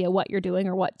no idea what you're doing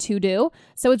or what to do.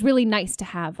 So it's really nice to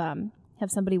have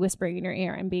somebody whispering in your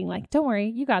ear and being like, don't worry,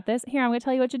 you got this. Here, I'm going to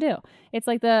tell you what to do. It's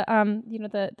like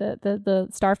the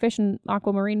starfish and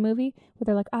aquamarine movie where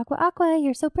they're like, Aqua,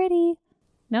 you're so pretty.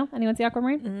 No? Anyone see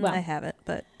Aquamarine? Well, I haven't,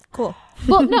 but cool.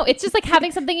 Well, no, it's just like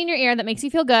having something in your ear that makes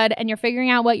you feel good and you're figuring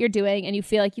out what you're doing and you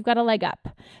feel like you've got a leg up.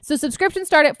 So subscriptions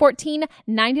start at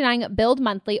 $14.99 billed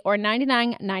monthly or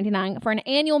 $99.99 for an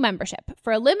annual membership.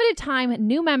 For a limited time,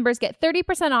 new members get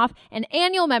 30% off an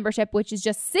annual membership, which is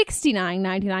just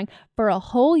 $69.99 for a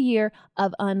whole year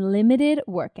of unlimited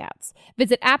workouts.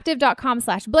 Visit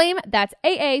aptiv.com/blame. That's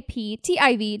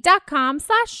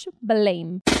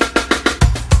AAPTIV.com/blame.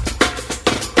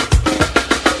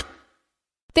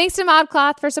 Thanks to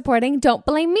ModCloth for supporting Don't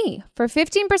Blame Me. For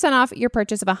 15% off your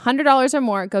purchase of $100 or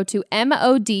more, go to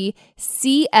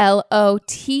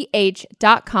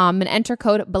modcloth.com and enter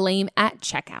code BLAME at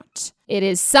checkout. It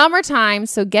is summertime,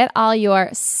 so get all your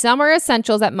summer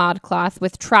essentials at ModCloth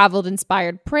with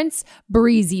traveled-inspired prints,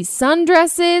 breezy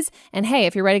sundresses, and hey,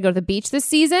 if you're ready to go to the beach this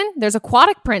season, there's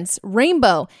aquatic prints,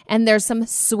 rainbow, and there's some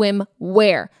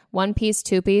swimwear. 1-piece,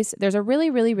 2-piece. There's a really,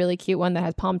 really, really cute one that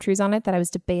has palm trees on it that I was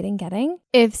debating getting.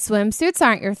 If swimsuits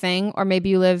aren't your thing, or maybe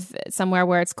you live somewhere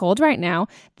where it's cold right now,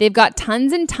 they've got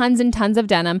tons and tons and tons of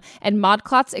denim, and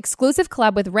ModCloth's exclusive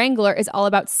collab with Wrangler is all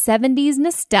about 70s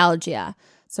nostalgia.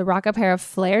 So rock a pair of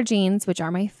flare jeans, which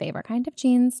are my favorite kind of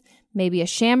jeans, maybe a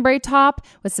chambray top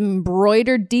with some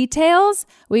embroidered details.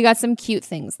 We got some cute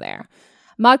things there.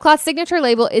 ModCloth's signature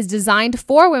label is designed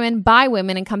for women by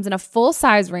women and comes in a full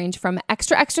size range from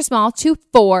extra, extra small to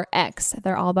 4X.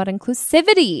 They're all about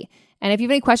inclusivity. And if you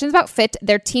have any questions about fit,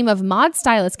 their team of mod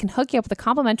stylists can hook you up with a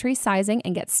complimentary sizing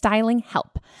and get styling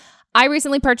help. I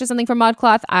recently purchased something from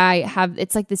ModCloth.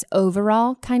 It's like this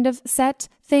overall kind of set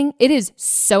thing. It is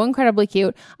so incredibly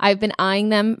cute. I've been eyeing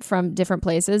them from different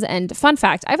places. And fun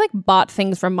fact, I've like bought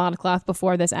things from ModCloth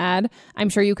before this ad. I'm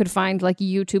sure you could find like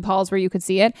YouTube hauls where you could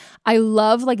see it. I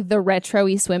love like the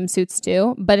retro-y swimsuits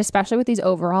too, but especially with these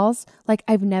overalls, like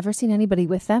I've never seen anybody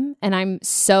with them. And I'm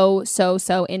so, so,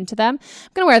 so into them. I'm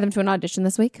going to wear them to an audition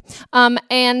this week.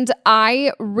 And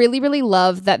I really, really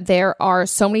love that there are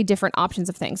so many different options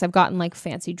of things. I've gotten like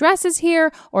fancy dresses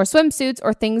here or swimsuits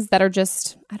or things that are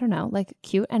just, I don't know, like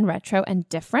cute and retro and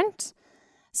different.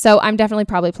 So I'm definitely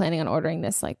probably planning on ordering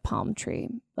this like palm tree,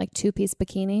 like 2-piece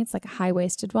bikini. It's like a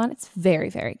high-waisted one. It's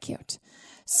very, very cute.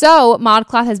 So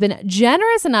ModCloth has been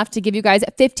generous enough to give you guys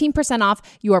 15% off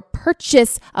your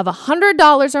purchase of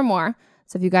 $100 or more.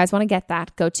 So if you guys want to get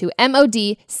that, go to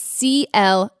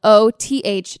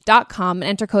modcloth.com and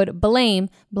enter code BLAME.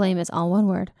 BLAME is all one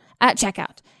word at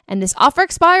checkout. And this offer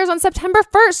expires on September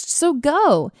 1st. So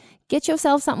go get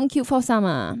yourself something cute for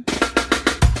summer.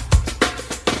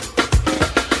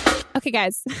 Okay,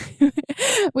 guys,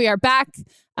 we are back,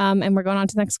 and we're going on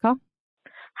to the next call.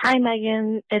 Hi,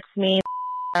 Megan. It's me.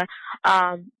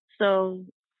 So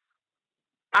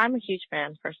I'm a huge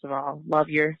fan, first of all. Love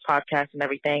your podcast and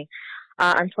everything.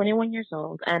 I'm 21 years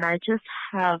old, and I just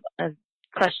have a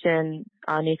question,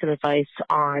 need some advice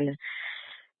on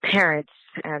parents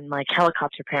and like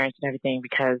helicopter parents and everything,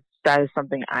 because that is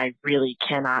something I really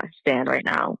cannot stand right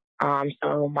now.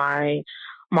 So my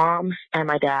mom and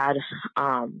my dad,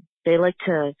 they like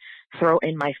to throw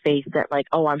in my face that like,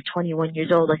 oh, I'm 21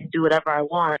 years old, I can do whatever I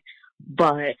want,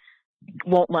 but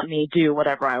won't let me do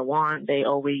whatever I want. They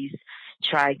always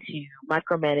try to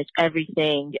micromanage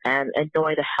everything and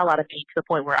annoy the hell out of me to the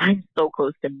point where I'm so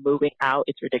close to moving out.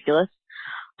 It's ridiculous.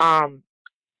 And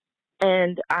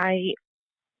I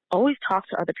always talk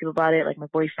to other people about it, like my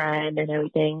boyfriend and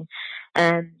everything.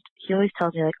 And he always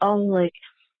tells me like, oh, like,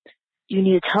 you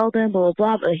need to tell them, blah, blah,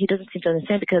 blah. But he doesn't seem to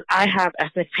understand because I have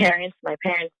ethnic parents. My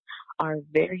parents are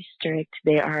very strict.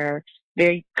 They are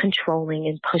very controlling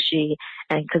and pushy.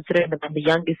 And considering that I'm the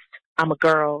youngest, I'm a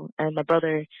girl, and my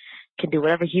brother can do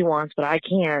whatever he wants, but I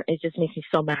can't. It just makes me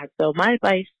so mad. So my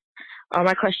advice, or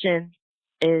my question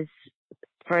is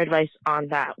for advice on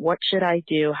that. What should I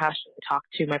do? How should I talk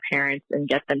to my parents and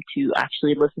get them to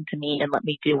actually listen to me and let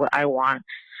me do what I want?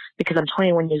 Because I'm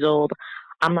 21 years old.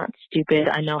 I'm not stupid.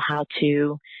 I know how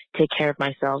to take care of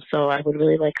myself. So I would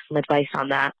really like some advice on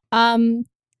that.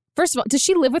 First of all, does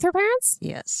she live with her parents?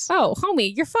 Yes. Oh,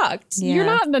 homie, you're fucked. Yeah. You're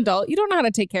not an adult. You don't know how to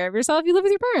take care of yourself. You live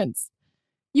with your parents.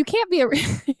 You can't be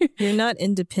You're not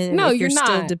independent. No, if you're not.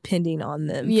 Still depending on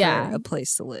them for a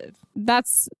place to live.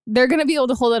 They're going to be able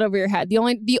to hold it over your head.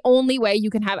 The only way you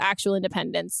can have actual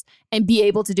independence and be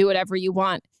able to do whatever you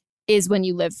want is when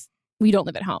you don't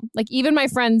live at home. Like even my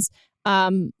friends,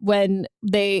 when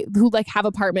who like have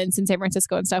apartments in San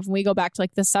Francisco and stuff, when we go back to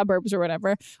like the suburbs or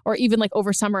whatever, or even like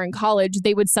over summer in college,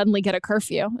 they would suddenly get a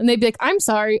curfew and they'd be like, I'm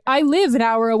sorry, I live an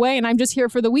hour away and I'm just here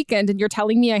for the weekend and you're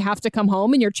telling me I have to come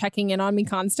home and you're checking in on me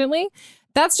constantly.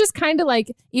 That's just kind of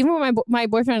like, even when my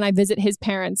boyfriend and I visit his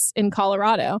parents in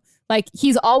Colorado, like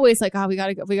he's always like, oh, we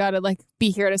gotta like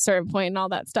be here at a certain point and all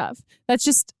that stuff. That's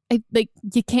just like,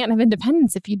 you can't have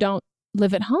independence if you don't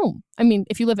live at home. I mean,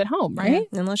 if you live at home, right?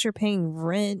 Yeah, unless you're paying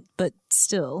rent, but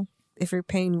still, if you're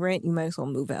paying rent, you might as well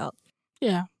move out.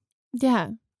 Yeah.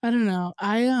 Yeah. I don't know.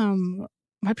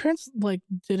 My parents like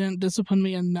didn't discipline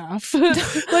me enough.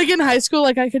 Like in high school,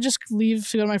 like I could just leave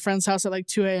to go to my friend's house at like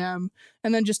 2 a.m.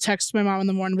 and then just text my mom in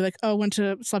the morning and be like, oh,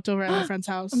 slept over at my friend's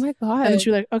house. Oh my God. And then she'd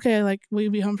be like, okay, like, will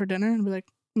you be home for dinner? And I'd be like,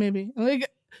 maybe. And, like,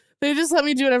 they just let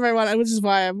me do whatever I want, which is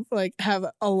why I'm like have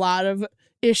a lot of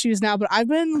issues now, but I've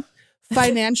been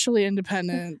financially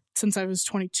independent since I was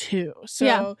 22.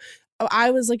 So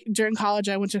I was like, during college,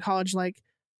 I went to college like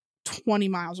 20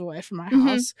 miles away from my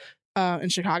house in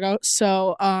Chicago.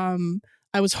 So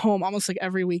I was home almost like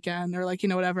every weekend or like,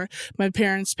 whatever. My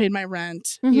parents paid my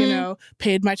rent,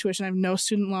 paid my tuition. I have no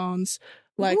student loans.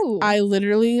 Like I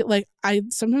literally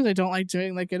sometimes I don't like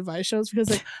doing like advice shows because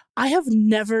like I have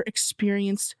never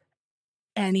experienced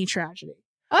any tragedy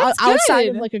outside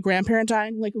of like a grandparent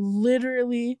dying, like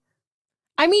literally.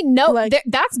 I mean, no, like,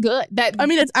 that's good.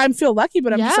 I feel lucky,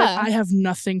 but I'm just like, I have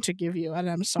nothing to give you, and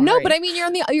I'm sorry. No, but I mean,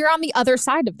 you're on the other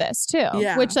side of this too.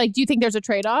 Yeah. Which, like, do you think there's a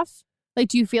trade-off? Like,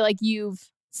 do you feel like you've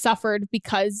suffered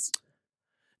because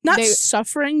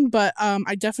suffering, but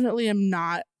I definitely am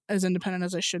not as independent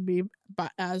as I should be.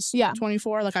 But as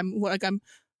 24, I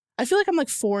feel like I'm like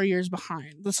 4 years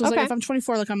behind. This is like if I'm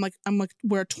 24, I'm like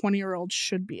where a 20-year-old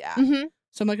should be at. Mm-hmm.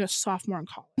 So I'm like a sophomore in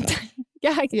college.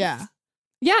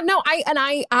 Yeah, no,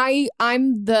 I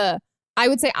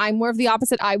would say I'm more of the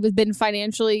opposite. I've been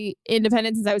financially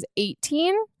independent since I was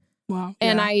 18. Wow.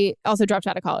 And I also dropped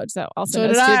out of college, so also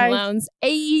no student loans.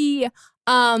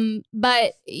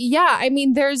 But yeah, I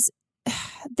mean, there's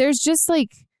just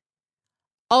like,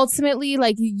 ultimately,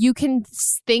 like, you can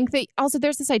think that also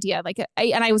there's this idea, like,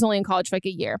 I was only in college for like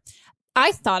a year.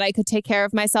 I thought I could take care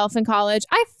of myself in college.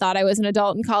 I thought I was an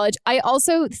adult in college. I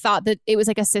also thought that it was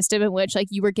like a system in which like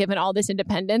you were given all this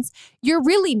independence. You're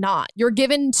really not. You're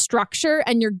given structure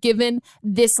and you're given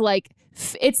this like,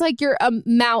 it's like you're a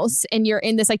mouse and you're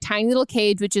in this like tiny little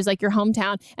cage, which is like your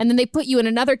hometown. And then they put you in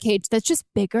another cage that's just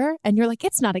bigger. And you're like,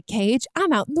 it's not a cage.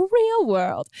 I'm out in the real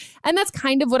world. And that's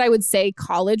kind of what I would say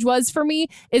college was for me,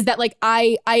 is that like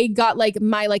I got like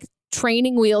my like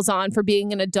training wheels on for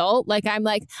being an adult. Like I'm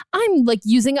I've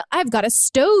got a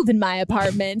stove in my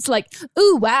apartment. Like,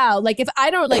 ooh, wow. Like if I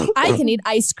don't like, I can eat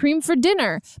ice cream for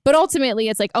dinner. But ultimately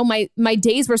it's like, oh, my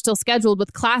days were still scheduled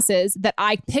with classes that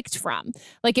I picked from.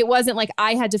 Like it wasn't like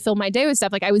I had to fill my day with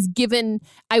stuff. Like I was given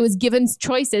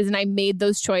choices and I made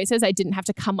those choices. I didn't have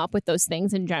to come up with those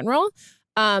things in general.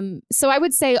 So I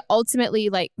would say ultimately,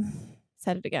 like,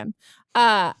 said it again.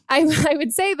 I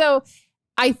would say though,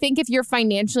 I think if you're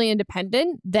financially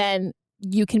independent, then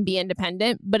you can be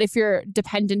independent. But if you're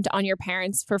dependent on your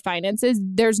parents for finances,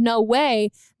 there's no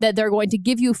way that they're going to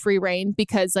give you free reign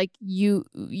because like you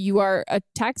are a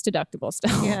tax deductible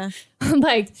still. Yeah.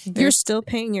 Like you're still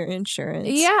paying your insurance.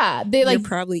 Yeah. You're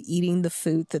probably eating the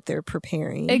food that they're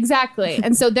preparing. Exactly.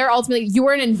 And so they're ultimately,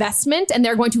 you're an investment and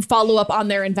they're going to follow up on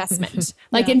their investment.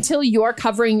 Like until you're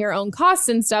covering your own costs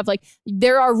and stuff, like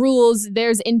there are rules,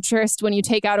 there's interest when you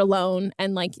take out a loan,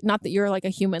 and like, not that you're like a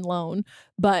human loan,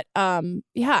 but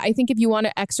I think if you want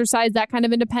to exercise that kind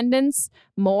of independence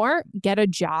more, get a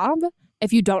job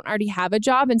if you don't already have a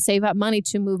job and save up money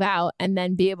to move out and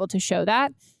then be able to show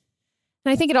that.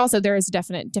 And I think there is a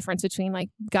definite difference between like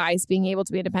guys being able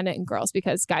to be independent and girls,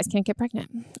 because guys can't get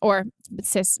pregnant or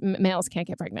cis males can't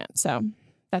get pregnant. So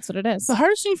that's what it is. The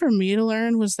hardest thing for me to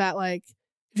learn was that like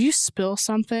if you spill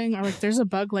something or like there's a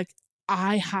bug, like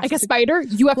I have like a spider,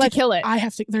 you have to kill it. I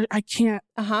have to. I can't.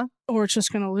 Or it's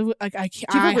just gonna live. Like I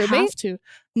can't. Do you have a roommate? Have to.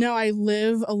 No, I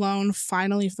live alone.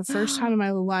 Finally, for the first time in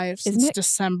my life since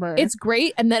December. It's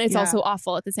great, and then it's also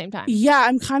awful at the same time. Yeah,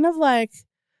 I'm kind of like.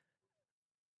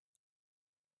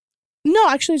 No,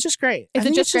 actually, it's just great. Is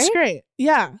it just great?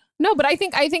 Yeah. No, but I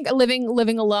think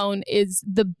living alone is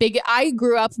the big. I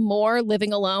grew up more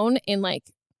living alone in like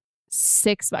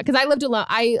 6 months because I lived alone.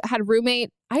 I had a roommate.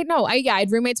 I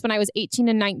had roommates when I was 18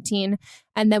 and 19.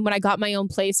 And then when I got my own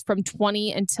place from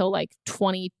 20 until like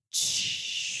 22,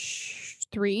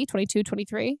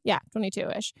 23. Yeah,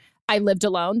 22-ish. I lived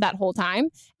alone that whole time.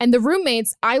 And the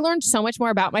roommates, I learned so much more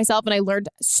about myself and I learned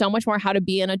so much more how to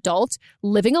be an adult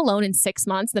living alone in 6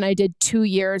 months than I did 2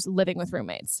 years living with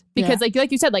roommates. Because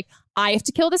like you said, like I have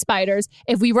to kill the spiders.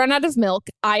 If we run out of milk,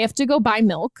 I have to go buy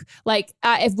milk. Like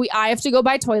I have to go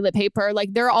buy toilet paper.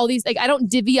 Like there are all these, like I don't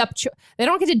divvy up. They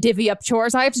don't get to divvy up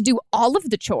chores. I have to do all of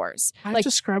the chores. I have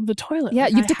to scrub the toilet. Yeah,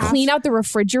 you have to clean out the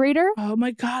refrigerator. Oh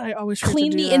my God, I always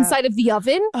clean the inside of the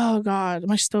oven. Oh God,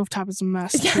 my stovetop is a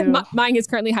mess too. Mine is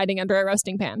currently hiding under a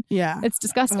roasting pan. Yeah. It's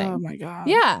disgusting. Oh my God.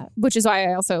 Yeah. Which is why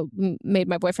I also made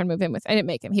my boyfriend move in with, I didn't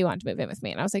make him. He wanted to move in with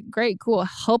me. And I was like, great, cool.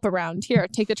 Help around here.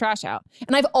 Take the trash out.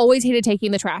 And I've always hated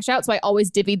taking the trash out. So I always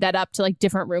divvied that up to like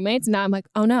different roommates. And now I'm like,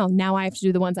 oh no, now I have to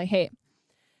do the ones I hate.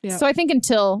 Yeah. So I think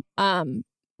until,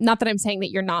 not that I'm saying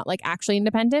that you're not like actually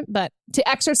independent, but to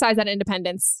exercise that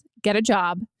independence, get a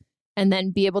job and then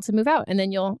be able to move out. And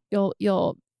then you'll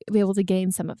be able to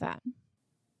gain some of that.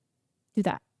 Do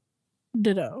that.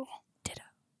 Ditto.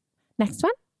 Next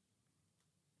one.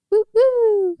 Woo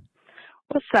woo.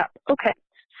 What's up? Okay,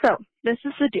 so this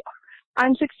is the deal.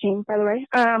 I'm 16, by the way,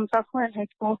 sophomore in high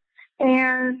school,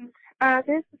 and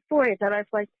there's this boy that I've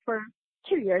liked for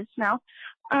 2 years now,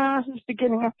 since the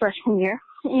beginning of freshman year,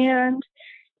 and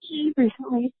he's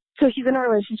in a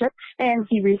relationship, and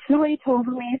he recently told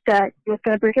me that he was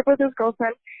going to break up with his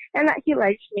girlfriend and that he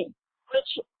liked me,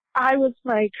 which I was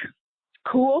like,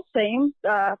 cool, same,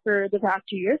 for the past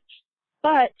 2 years,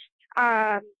 but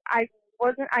I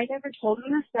never told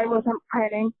him this. I wasn't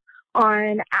planning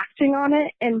on acting on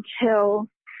it until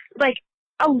like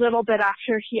a little bit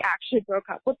after he actually broke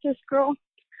up with this girl.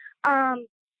 And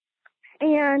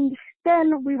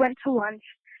then we went to lunch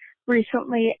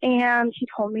recently, and he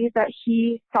told me that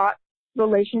he thought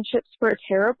relationships were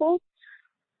terrible,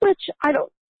 which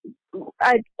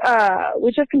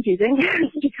which is confusing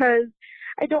because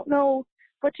I don't know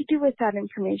what to do with that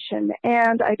information,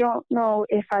 and I don't know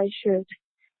if I should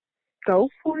go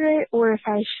for it or if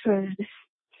I should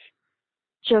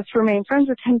just remain friends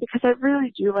with him, because I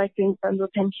really do like being friends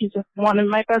with him. He's just one of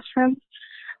my best friends.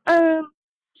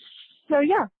 So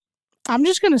yeah. I'm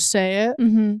just going to say it.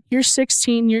 Mm-hmm. You're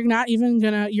 16. You're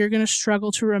going to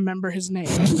struggle to remember his name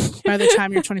by the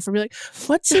time you're 24. Be like,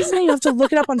 what's his name? You have to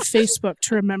look it up on Facebook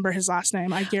to remember his last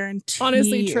name. I guarantee.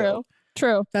 Honestly, you.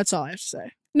 True. That's all I have to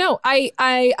say. No,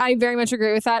 I very much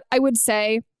agree with that. I would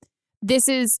say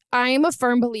I am a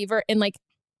firm believer in like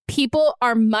people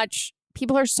are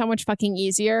so much fucking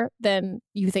easier than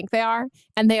you think they are.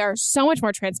 And they are so much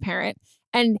more transparent.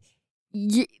 And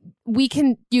you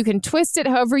can twist it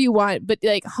however you want. But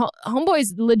like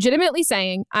homeboy's legitimately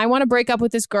saying, I want to break up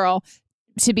with this girl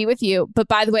to be with you. But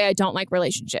by the way, I don't like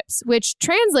relationships, which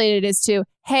translated is to,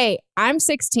 hey, I'm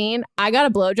 16. I got a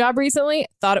blowjob recently.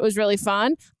 Thought it was really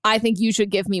fun. I think you should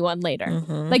give me one later.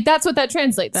 Mm-hmm. Like that's what that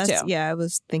translates to. Yeah, I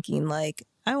was thinking like,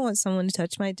 I want someone to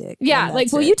touch my dick. Yeah,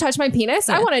 like, will you touch my penis?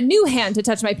 Yeah. I want a new hand to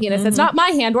touch my penis. Mm-hmm. That's not my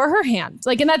hand or her hand.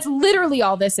 Like, and that's literally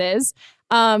all this is.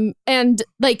 And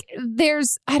like,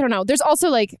 I don't know. There's also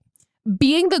like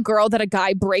being the girl that a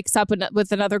guy breaks up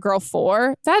with another girl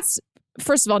for. That's,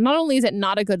 first of all, not only is it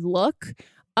not a good look,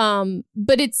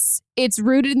 but it's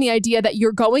rooted in the idea that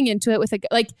you're going into it with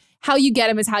like how you get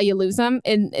him is how you lose him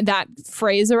in that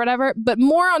phrase or whatever. But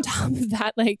more on top of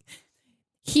that, like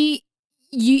he's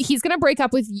going to break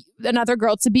up with another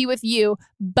girl to be with you,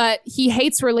 but he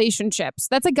hates relationships.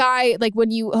 That's a guy, like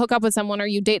when you hook up with someone or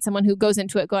you date someone who goes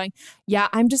into it going, yeah,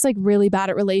 I'm just like really bad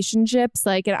at relationships.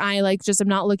 Like, and I like just am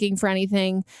not looking for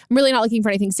anything. I'm really not looking for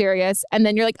anything serious. And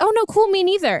then you're like, oh no, cool, me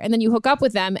neither. And then you hook up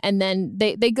with them and then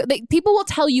they people will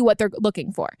tell you what they're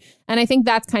looking for. And I think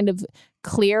that's kind of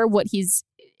clear what he's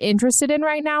interested in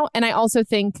right now. And I also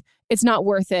think it's not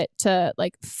worth it to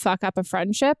like fuck up a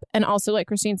friendship. And also, like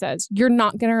Christine says, you're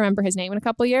not going to remember his name in a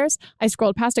couple of years. I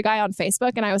scrolled past a guy on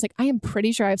Facebook and I was like, I am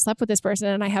pretty sure I've slept with this person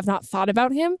and I have not thought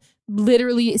about him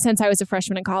literally since I was a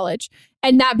freshman in college.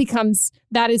 And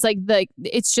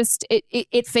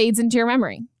it fades into your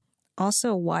memory.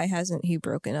 Also, why hasn't he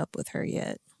broken up with her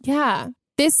yet? Yeah. What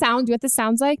this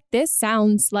sounds like? This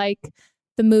sounds like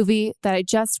the movie that I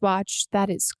just watched that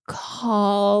is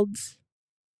called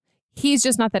He's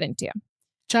Just Not That Into You.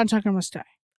 John Tucker Must Die.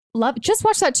 Just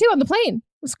watched that too on the plane.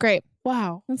 It was great.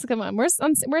 Wow. That's a good one. We're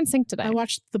in sync today. I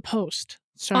watched The Post.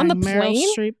 On the Meryl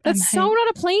plane? Streep That's so not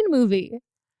a plane movie.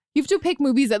 You have to pick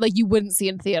movies that like you wouldn't see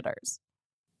in theaters.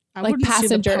 I like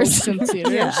Passengers. See the Post in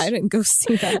theaters. Yeah, I didn't go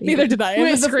see that. Neither did I. When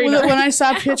I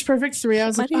saw Pitch Perfect 3, I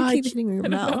was Why like, do you keep hitting your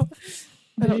mouth?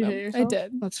 I don't know. I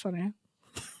did. That's funny.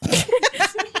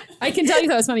 I can tell you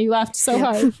that was funny. You laughed so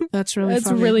hard. That's really funny.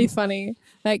 That's really funny.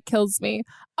 That kills me.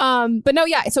 But no,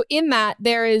 yeah. So in that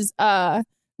there is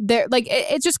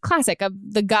it's just classic of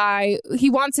the guy. He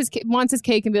wants his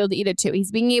cake and be able to eat it too.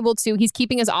 He's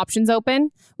keeping his options open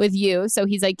with you. So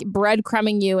he's like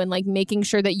breadcrumbing you and like making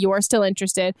sure that you're still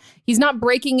interested. He's not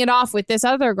breaking it off with this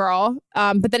other girl.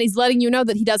 But then he's letting you know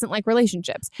that he doesn't like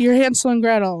relationships. You're Hansel and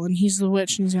Gretel and he's the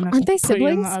witch and he's gonna Aren't they put you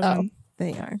in siblings? the oven. Oh,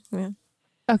 they are. Yeah.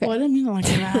 Okay. Well, I didn't mean it like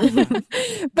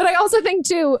that. But I also think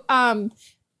too,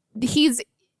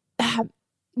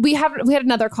 we had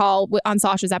another call on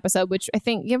Sasha's episode, which I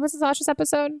think was it Sasha's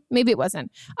episode? Maybe it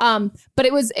wasn't. But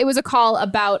it was a call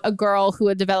about a girl who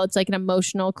had developed like an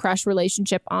emotional crush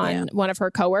relationship on one of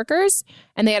her coworkers,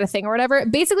 and they had a thing or whatever.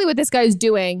 Basically, what this guy's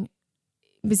doing.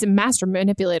 He's a master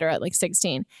manipulator at like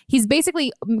 16. He's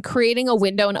basically creating a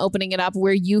window and opening it up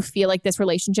where you feel like this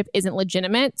relationship isn't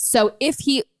legitimate. So if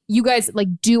you guys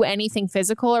like do anything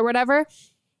physical or whatever,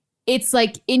 it's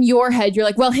like in your head, you're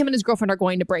like, well, him and his girlfriend are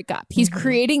going to break up. He's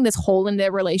creating this hole in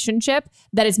their relationship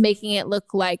that is making it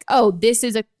look like, oh, this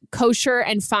is a kosher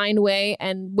and fine way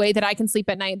that I can sleep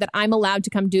at night, that I'm allowed to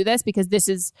come do this because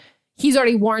he's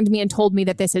already warned me and told me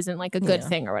that this isn't like a good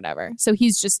thing or whatever. So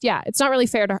he's just, it's not really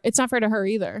fair to her. It's not fair to her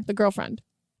either, the girlfriend.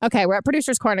 Okay, we're at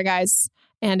Producer's Corner, guys.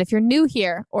 And if you're new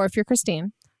here or if you're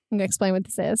Christine, I'm going to explain what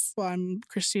this is. Well, I'm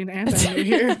Christine and I'm new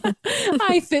here.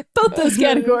 I fit both those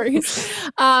categories.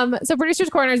 So Producer's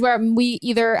Corner is where we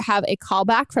either have a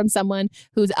callback from someone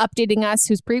who's updating us,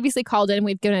 who's previously called in,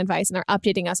 we've given advice, and they're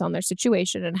updating us on their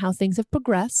situation and how things have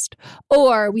progressed.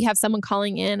 Or we have someone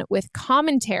calling in with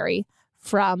commentary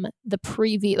from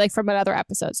the like from another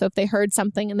episode. So if they heard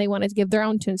something and they wanted to give their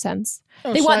own 2 cents,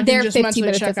 they so want their 15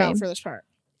 minutes check of fame. Out for this part.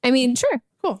 I mean, sure.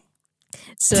 Cool.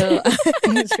 So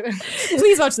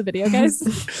please watch the video, guys.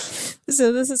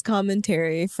 So this is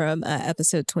commentary from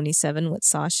episode 27 with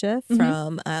Sasha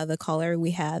from the caller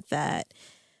we had that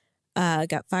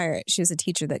got fired. She was a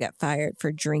teacher that got fired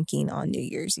for drinking on New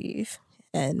Year's Eve.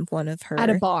 And one of her... At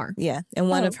a bar. Yeah. And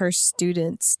one of her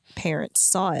students' parents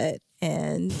saw it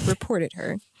and reported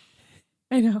her.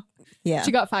 I know. Yeah.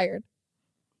 She got fired.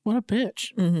 What a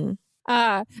bitch. Mm-hmm.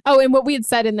 And what we had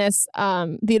said in this,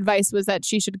 the advice was that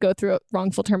she should go through a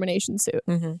wrongful termination suit.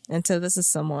 Mm-hmm. And so this is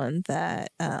someone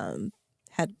that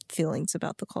had feelings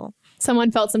about the call. Someone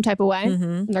felt some type of way,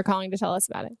 and they're calling to tell us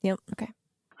about it. Yep. Okay.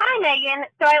 Hi, Megan.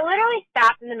 So I literally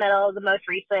stopped in the middle of the most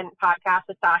recent podcast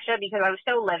with Sasha because I was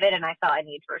so livid and I felt I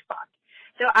needed to respond.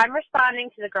 So I'm responding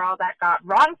to the girl that got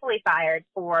wrongfully fired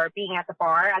for being at the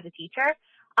bar as a teacher.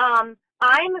 I'm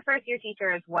a first-year teacher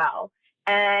as well,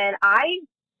 and I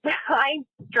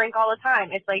drink all the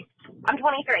time. It's like, I'm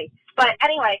 23. But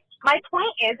anyway, my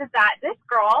point is that this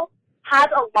girl has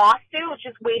a lawsuit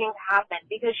just waiting to happen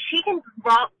because she can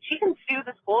sue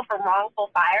the school for wrongful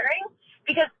firing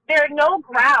because there are no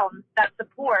grounds that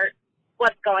support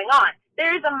what's going on.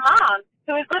 There's a mom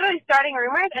who is literally starting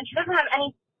rumors and she doesn't have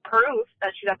any proof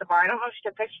that she's at the bar. I don't know if she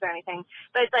took pictures or anything,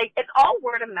 but it's like, it's all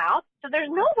word of mouth. So there's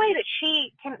no way that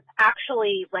she can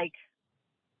actually like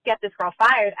get this girl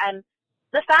fired. And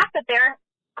the fact that their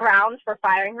grounds for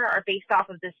firing her are based off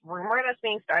of this rumor that's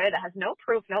being started that has no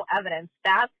proof, no evidence,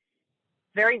 that's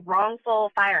very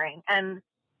wrongful firing. And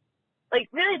like,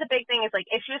 really the big thing is like,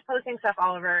 if she was posting stuff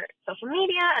all over social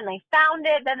media and they found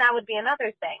it, then that would be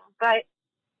another thing. But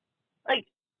like,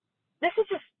 this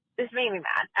made me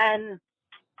mad. And,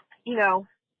 you know,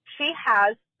 she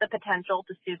has the potential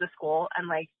to sue the school and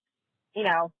like, you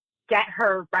know, get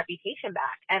her reputation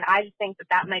back. And I just think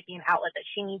that might be an outlet that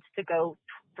she needs to go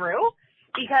through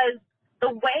because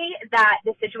the way that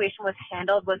the situation was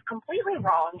handled was completely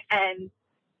wrong. And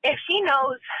if she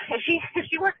knows, if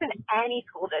she works in any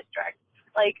school district,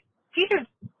 like teachers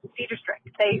drink.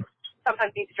 They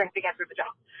sometimes need to drink to get through the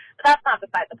job. But that's not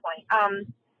beside the point.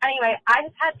 Anyway, I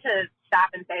just had to stop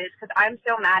and say this because I'm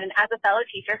so mad. And as a fellow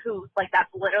teacher who, like,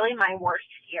 that's literally my worst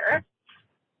fear,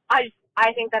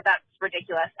 I think that that's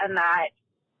ridiculous and that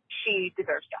she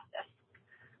deserves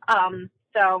justice.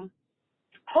 So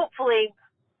hopefully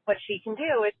what she can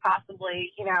do is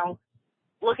possibly, you know,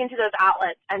 look into those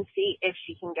outlets and see if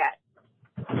she can get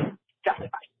justified.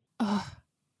 Oh,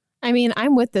 I mean,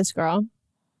 I'm with this girl.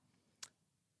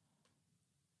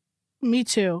 Me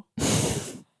too.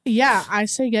 Yeah, I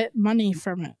say get money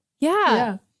from it.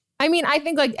 Yeah. I mean, I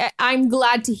think like I'm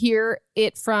glad to hear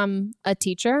it from a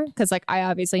teacher because like I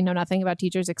obviously know nothing about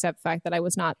teachers except the fact that I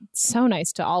was not so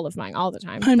nice to all of mine all the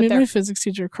time. I made my physics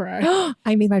teacher cry.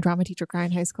 I made my drama teacher cry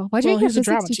in high school. Why'd you make your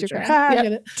physics teacher cry? I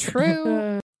get it.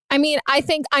 True. I mean, I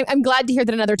think I'm glad to hear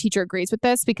that another teacher agrees with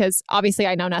this because obviously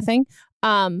I know nothing.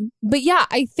 But yeah,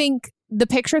 I think the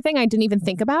picture thing I didn't even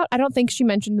think about. I don't think she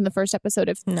mentioned in the first episode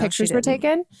if pictures were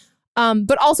taken.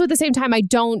 But also at the same time, I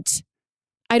don't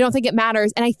think it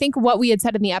matters. And I think what we had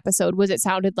said in the episode was it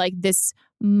sounded like this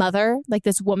mother, like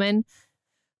this woman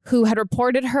who had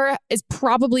reported her is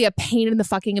probably a pain in the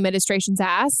fucking administration's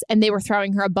ass. And they were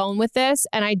throwing her a bone with this.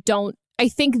 And I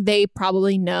think they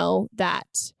probably know that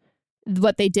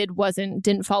what they did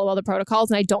didn't follow all the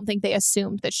protocols. And I don't think they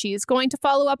assumed that she's going to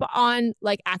follow up on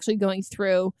like actually going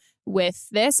through with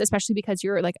this, especially because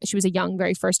you're like, she was a young,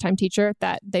 very first time teacher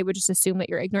that they would just assume that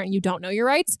you're ignorant and you don't know your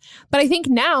rights. But I think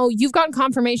now you've gotten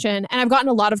confirmation and I've gotten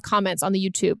a lot of comments on the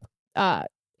YouTube, at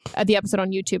the episode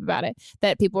on YouTube about it,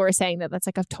 that people were saying that that's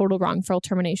like a total wrongful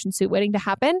termination suit waiting to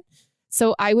happen.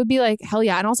 So I would be like, hell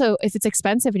yeah. And also if it's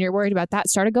expensive and you're worried about that,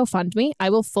 start a GoFundMe. I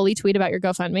will fully tweet about your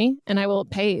GoFundMe and I will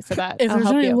pay for that. If there's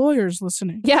any lawyers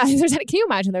listening. Yeah. Can you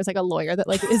imagine there's like a lawyer that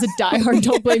like is a diehard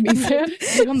Don't Blame Me fan?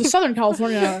 Like on the Southern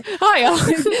California.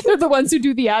 Hi, they're the ones who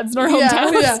do the ads in our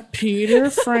hometowns. Yeah. Peter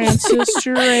Francis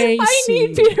Tracy. I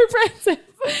need Peter Francis.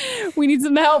 We need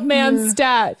some help, man.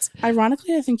 Stat.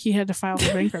 Ironically, I think he had to file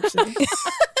for bankruptcy.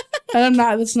 And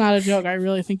that's not a joke. I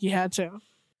really think he had to.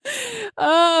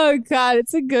 Oh God,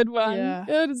 it's a good one. Yeah.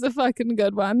 It is a fucking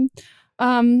good one.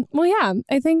 Well, yeah,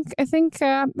 I think,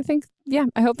 yeah,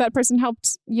 I hope that person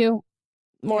helped you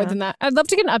more than that. I'd love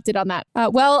to get an update on that.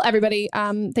 Well, everybody,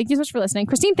 thank you so much for listening.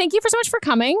 Christine, thank you so much for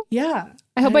coming. Yeah.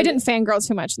 I hope I didn't fangirl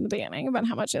too much in the beginning about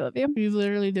how much I love you. You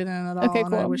literally didn't at all. Okay, cool.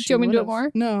 Do you want me to do it more?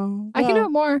 No. I can do it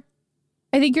more.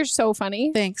 I think you're so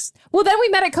funny. Thanks. Well, then we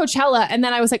met at Coachella, and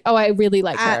then I was like, oh, I really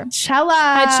like her.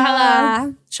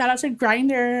 Coachella. Shout out to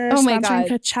Grindr. Oh my God.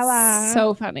 Coachella.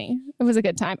 So funny. It was a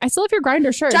good time. I still have your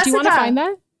Grindr shirt. Do you want to find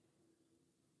that?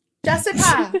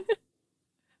 Jessica.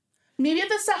 Maybe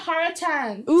the Sahara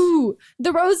tent. Ooh,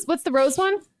 the rose. What's the rose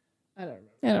one? I don't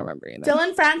remember. I don't remember either.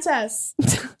 Dylan Francis.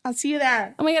 I'll see you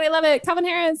there. Oh my God, I love it. Calvin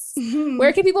Harris.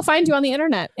 Where can people find you on the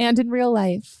internet and in real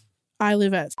life? I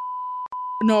live at...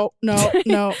 No.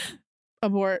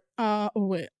 Abort. Oh,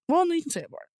 wait. Well, no, you can say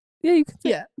abort. Yeah, you can say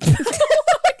Yeah.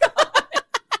 Oh my God.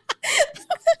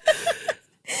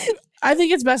 I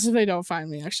think it's best if they don't find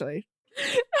me, actually.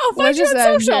 No, find you on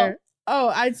social. Here.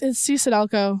 Oh, it's C.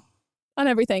 Sidelko. On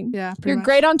everything. Yeah, You're much.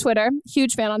 Great on Twitter.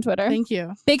 Huge fan on Twitter. Thank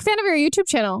you. Big fan of your YouTube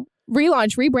channel.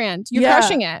 Relaunch, rebrand. You're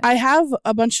crushing it. I have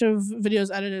a bunch of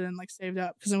videos edited and saved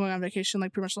up because I'm going on vacation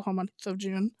pretty much the whole month of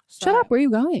June. So. Shut up. Where are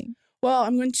you going? Well,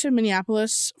 I'm going to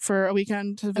Minneapolis for a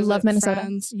weekend to visit. I love Minnesota.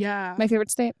 Friends. Yeah. My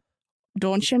favorite state.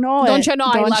 Don't you know Don't you know?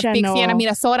 I love big fan of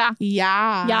Minnesota.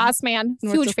 Yeah. Yes, man.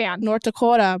 Huge fan. North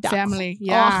Dakota family.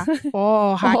 Yeah.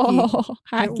 Oh, hockey.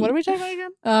 Hockey. What are we talking about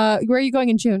again? Where are you going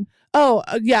in June? Oh,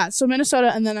 yeah. So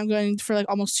Minnesota, and then I'm going for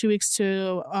almost 2 weeks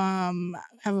to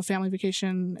have a family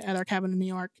vacation at our cabin in New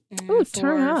York. Ooh,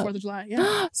 turn up. 4th of July.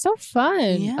 Yeah. So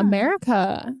fun. Yeah.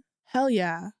 America. Hell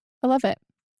yeah. I love it.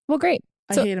 Well, great.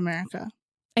 I hate America.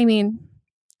 I mean,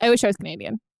 I wish I was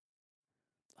Canadian.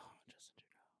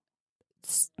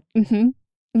 And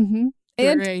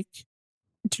Drake.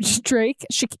 Drake?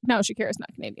 No, Shakira's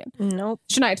not Canadian. Nope.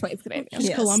 Shania Twain's Canadian.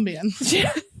 She's Colombian.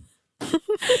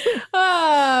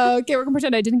 Oh, okay, we're gonna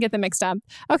pretend I didn't get them mixed up.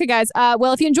 Okay, guys.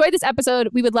 Well, if you enjoyed this episode,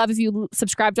 we would love if you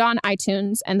subscribed on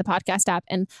iTunes and the podcast app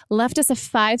and left us a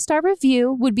 5-star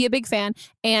review. Would be a big fan.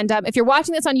 And if you're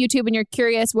watching this on YouTube and you're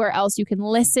curious where else you can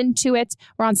listen to it,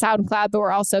 we're on SoundCloud, but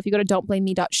we're also, if you go to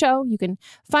don'tblameme.show, you can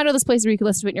find all those places where you can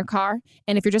listen to it in your car.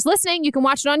 And if you're just listening, you can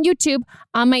watch it on YouTube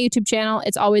on my YouTube channel.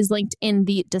 It's always linked in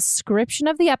the description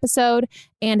of the episode.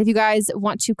 And if you guys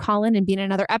want to call in and be in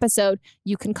another episode,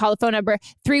 you can call the phone number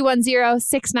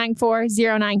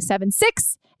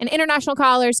 310-694-0976. And international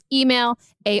callers, email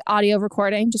a audio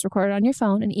recording, just record it on your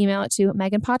phone and email it to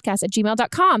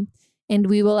meganpodcast@gmail.com. And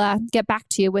we will get back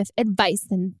to you with advice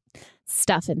and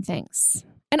stuff and things.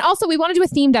 And also, we want to do a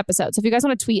themed episode. So if you guys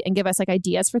want to tweet and give us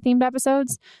ideas for themed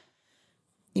episodes.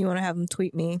 You want to have them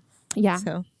tweet me. Yeah.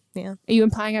 So, yeah. Are you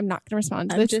implying I'm not going to respond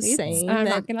to the tweets? I'm just saying. I'm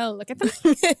not going to look at them?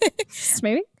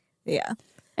 Maybe? Yeah.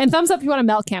 And thumbs up if you want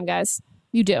a Melcam, guys.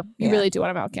 You do. You really do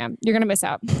want a Melcam. You're going to miss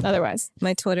out otherwise.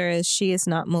 My Twitter is she is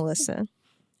not Melissa.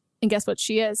 And guess what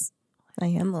she is? I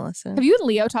am Melissa. Have you and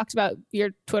Leo talked about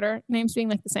your Twitter names being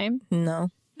the same? No.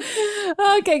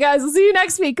 Okay, guys. We'll see you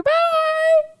next week. Bye.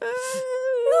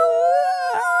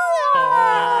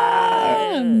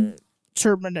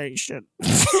 Termination.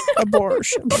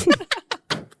 Abortion.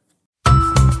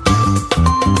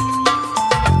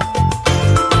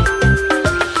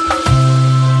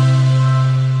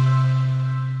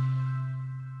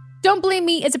 Don't Blame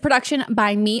Me is a production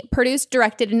by me, produced,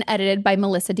 directed, and edited by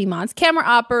Melissa DeMons, camera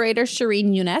operator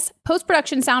Shireen Younes,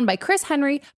 post-production sound by Chris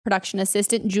Henry, production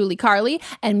assistant Julie Carley,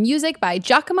 and music by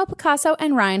Giacomo Picasso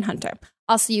and Ryan Hunter.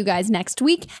 I'll see you guys next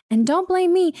week, and don't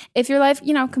blame me if your life,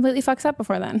 completely fucks up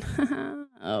before then.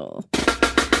 Oh.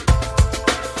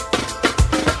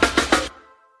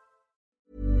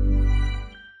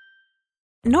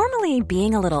 Normally,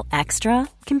 being a little extra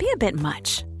can be a bit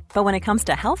much. But when it comes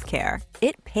to healthcare,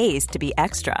 it pays to be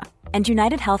extra. And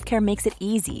United Healthcare makes it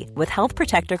easy with Health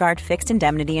Protector Guard fixed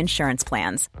indemnity insurance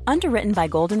plans. Underwritten by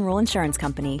Golden Rule Insurance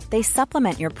Company, they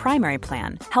supplement your primary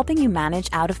plan, helping you manage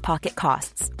out-of-pocket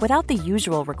costs without the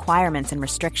usual requirements and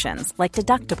restrictions like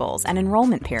deductibles and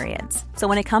enrollment periods. So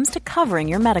when it comes to covering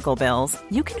your medical bills,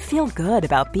 you can feel good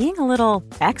about being a little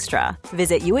extra.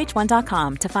 Visit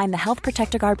uh1.com to find the Health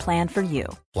Protector Guard plan for you.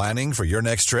 Planning for your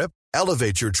next trip?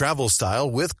 Elevate your travel style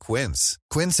with Quince.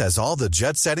 Quince has all the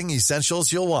jet-setting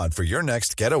essentials you'll want for your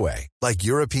next getaway, like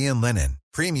European linen,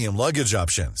 premium luggage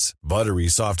options, buttery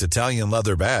soft Italian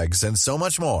leather bags, and so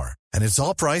much more. And it's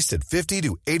all priced at 50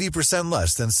 to 80%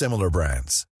 less than similar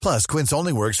brands. Plus, Quince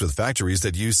only works with factories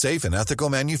that use safe and ethical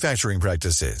manufacturing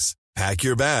practices. Pack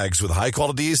your bags with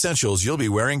high-quality essentials you'll be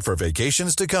wearing for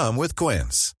vacations to come with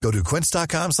Quince. Go to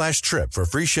quince.com/trip for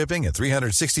free shipping and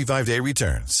 365-day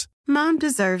returns. Mom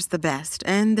deserves the best,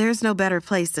 and there's no better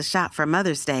place to shop for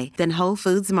Mother's Day than Whole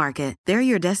Foods Market. They're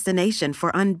your destination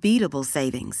for unbeatable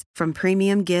savings, from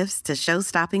premium gifts to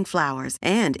show-stopping flowers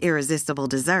and irresistible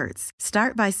desserts.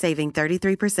 Start by saving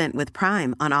 33% with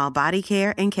Prime on all body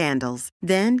care and candles.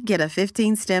 Then get a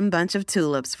 15-stem bunch of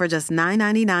tulips for just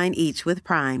 $9.99 each with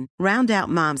Prime. Round out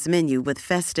Mom's menu with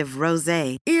festive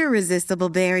rosé, irresistible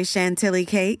berry chantilly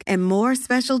cake, and more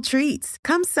special treats.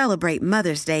 Come celebrate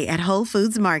Mother's Day at Whole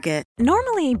Foods Market.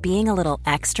 Normally, being a little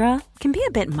extra can be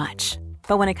a bit much.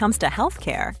 But when it comes to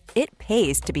healthcare, it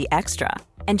pays to be extra.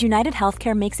 And United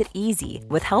Healthcare makes it easy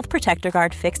with Health Protector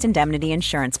Guard fixed indemnity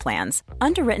insurance plans.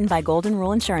 Underwritten by Golden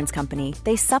Rule Insurance Company,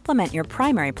 they supplement your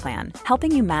primary plan,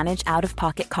 helping you manage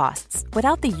out-of-pocket costs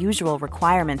without the usual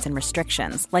requirements and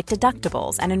restrictions like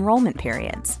deductibles and enrollment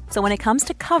periods. So when it comes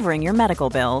to covering your medical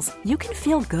bills, you can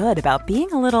feel good about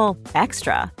being a little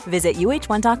extra. Visit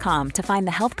uh1.com to find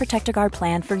the Health Protector Guard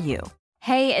plan for you.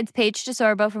 Hey, it's Paige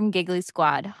DeSorbo from Giggly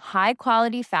Squad. High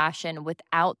quality fashion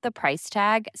without the price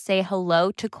tag. Say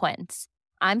hello to Quince.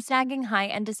 I'm snagging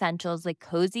high-end essentials like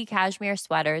cozy cashmere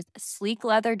sweaters, sleek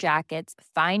leather jackets,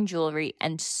 fine jewelry,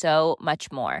 and so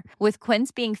much more. With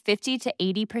Quince being 50 to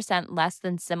 80% less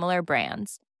than similar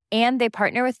brands. And they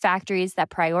partner with factories that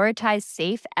prioritize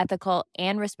safe, ethical,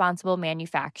 and responsible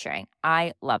manufacturing.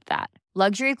 I love that.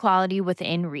 Luxury quality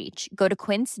within reach. Go to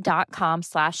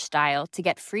quince.com/style to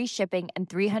get free shipping and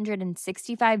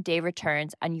 365-day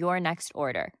returns on your next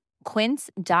order.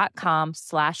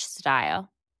 Quince.com/style.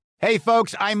 Hey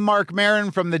folks, I'm Mark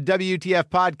Maron from the WTF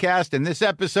Podcast, and this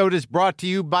episode is brought to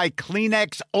you by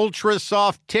Kleenex Ultra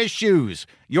Soft Tissues,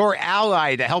 your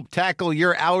ally to help tackle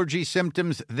your allergy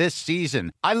symptoms this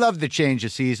season. I love the change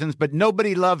of seasons, but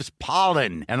nobody loves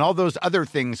pollen and all those other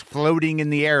things floating in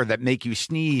the air that make you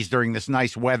sneeze during this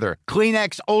nice weather.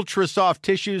 Kleenex Ultra Soft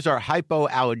Tissues are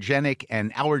hypoallergenic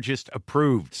and allergist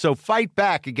approved, so fight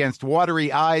back against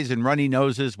watery eyes and runny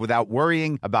noses without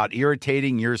worrying about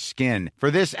irritating your skin.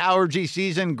 For this allergy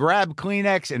season, grab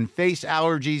Kleenex and face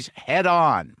allergies head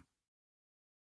on.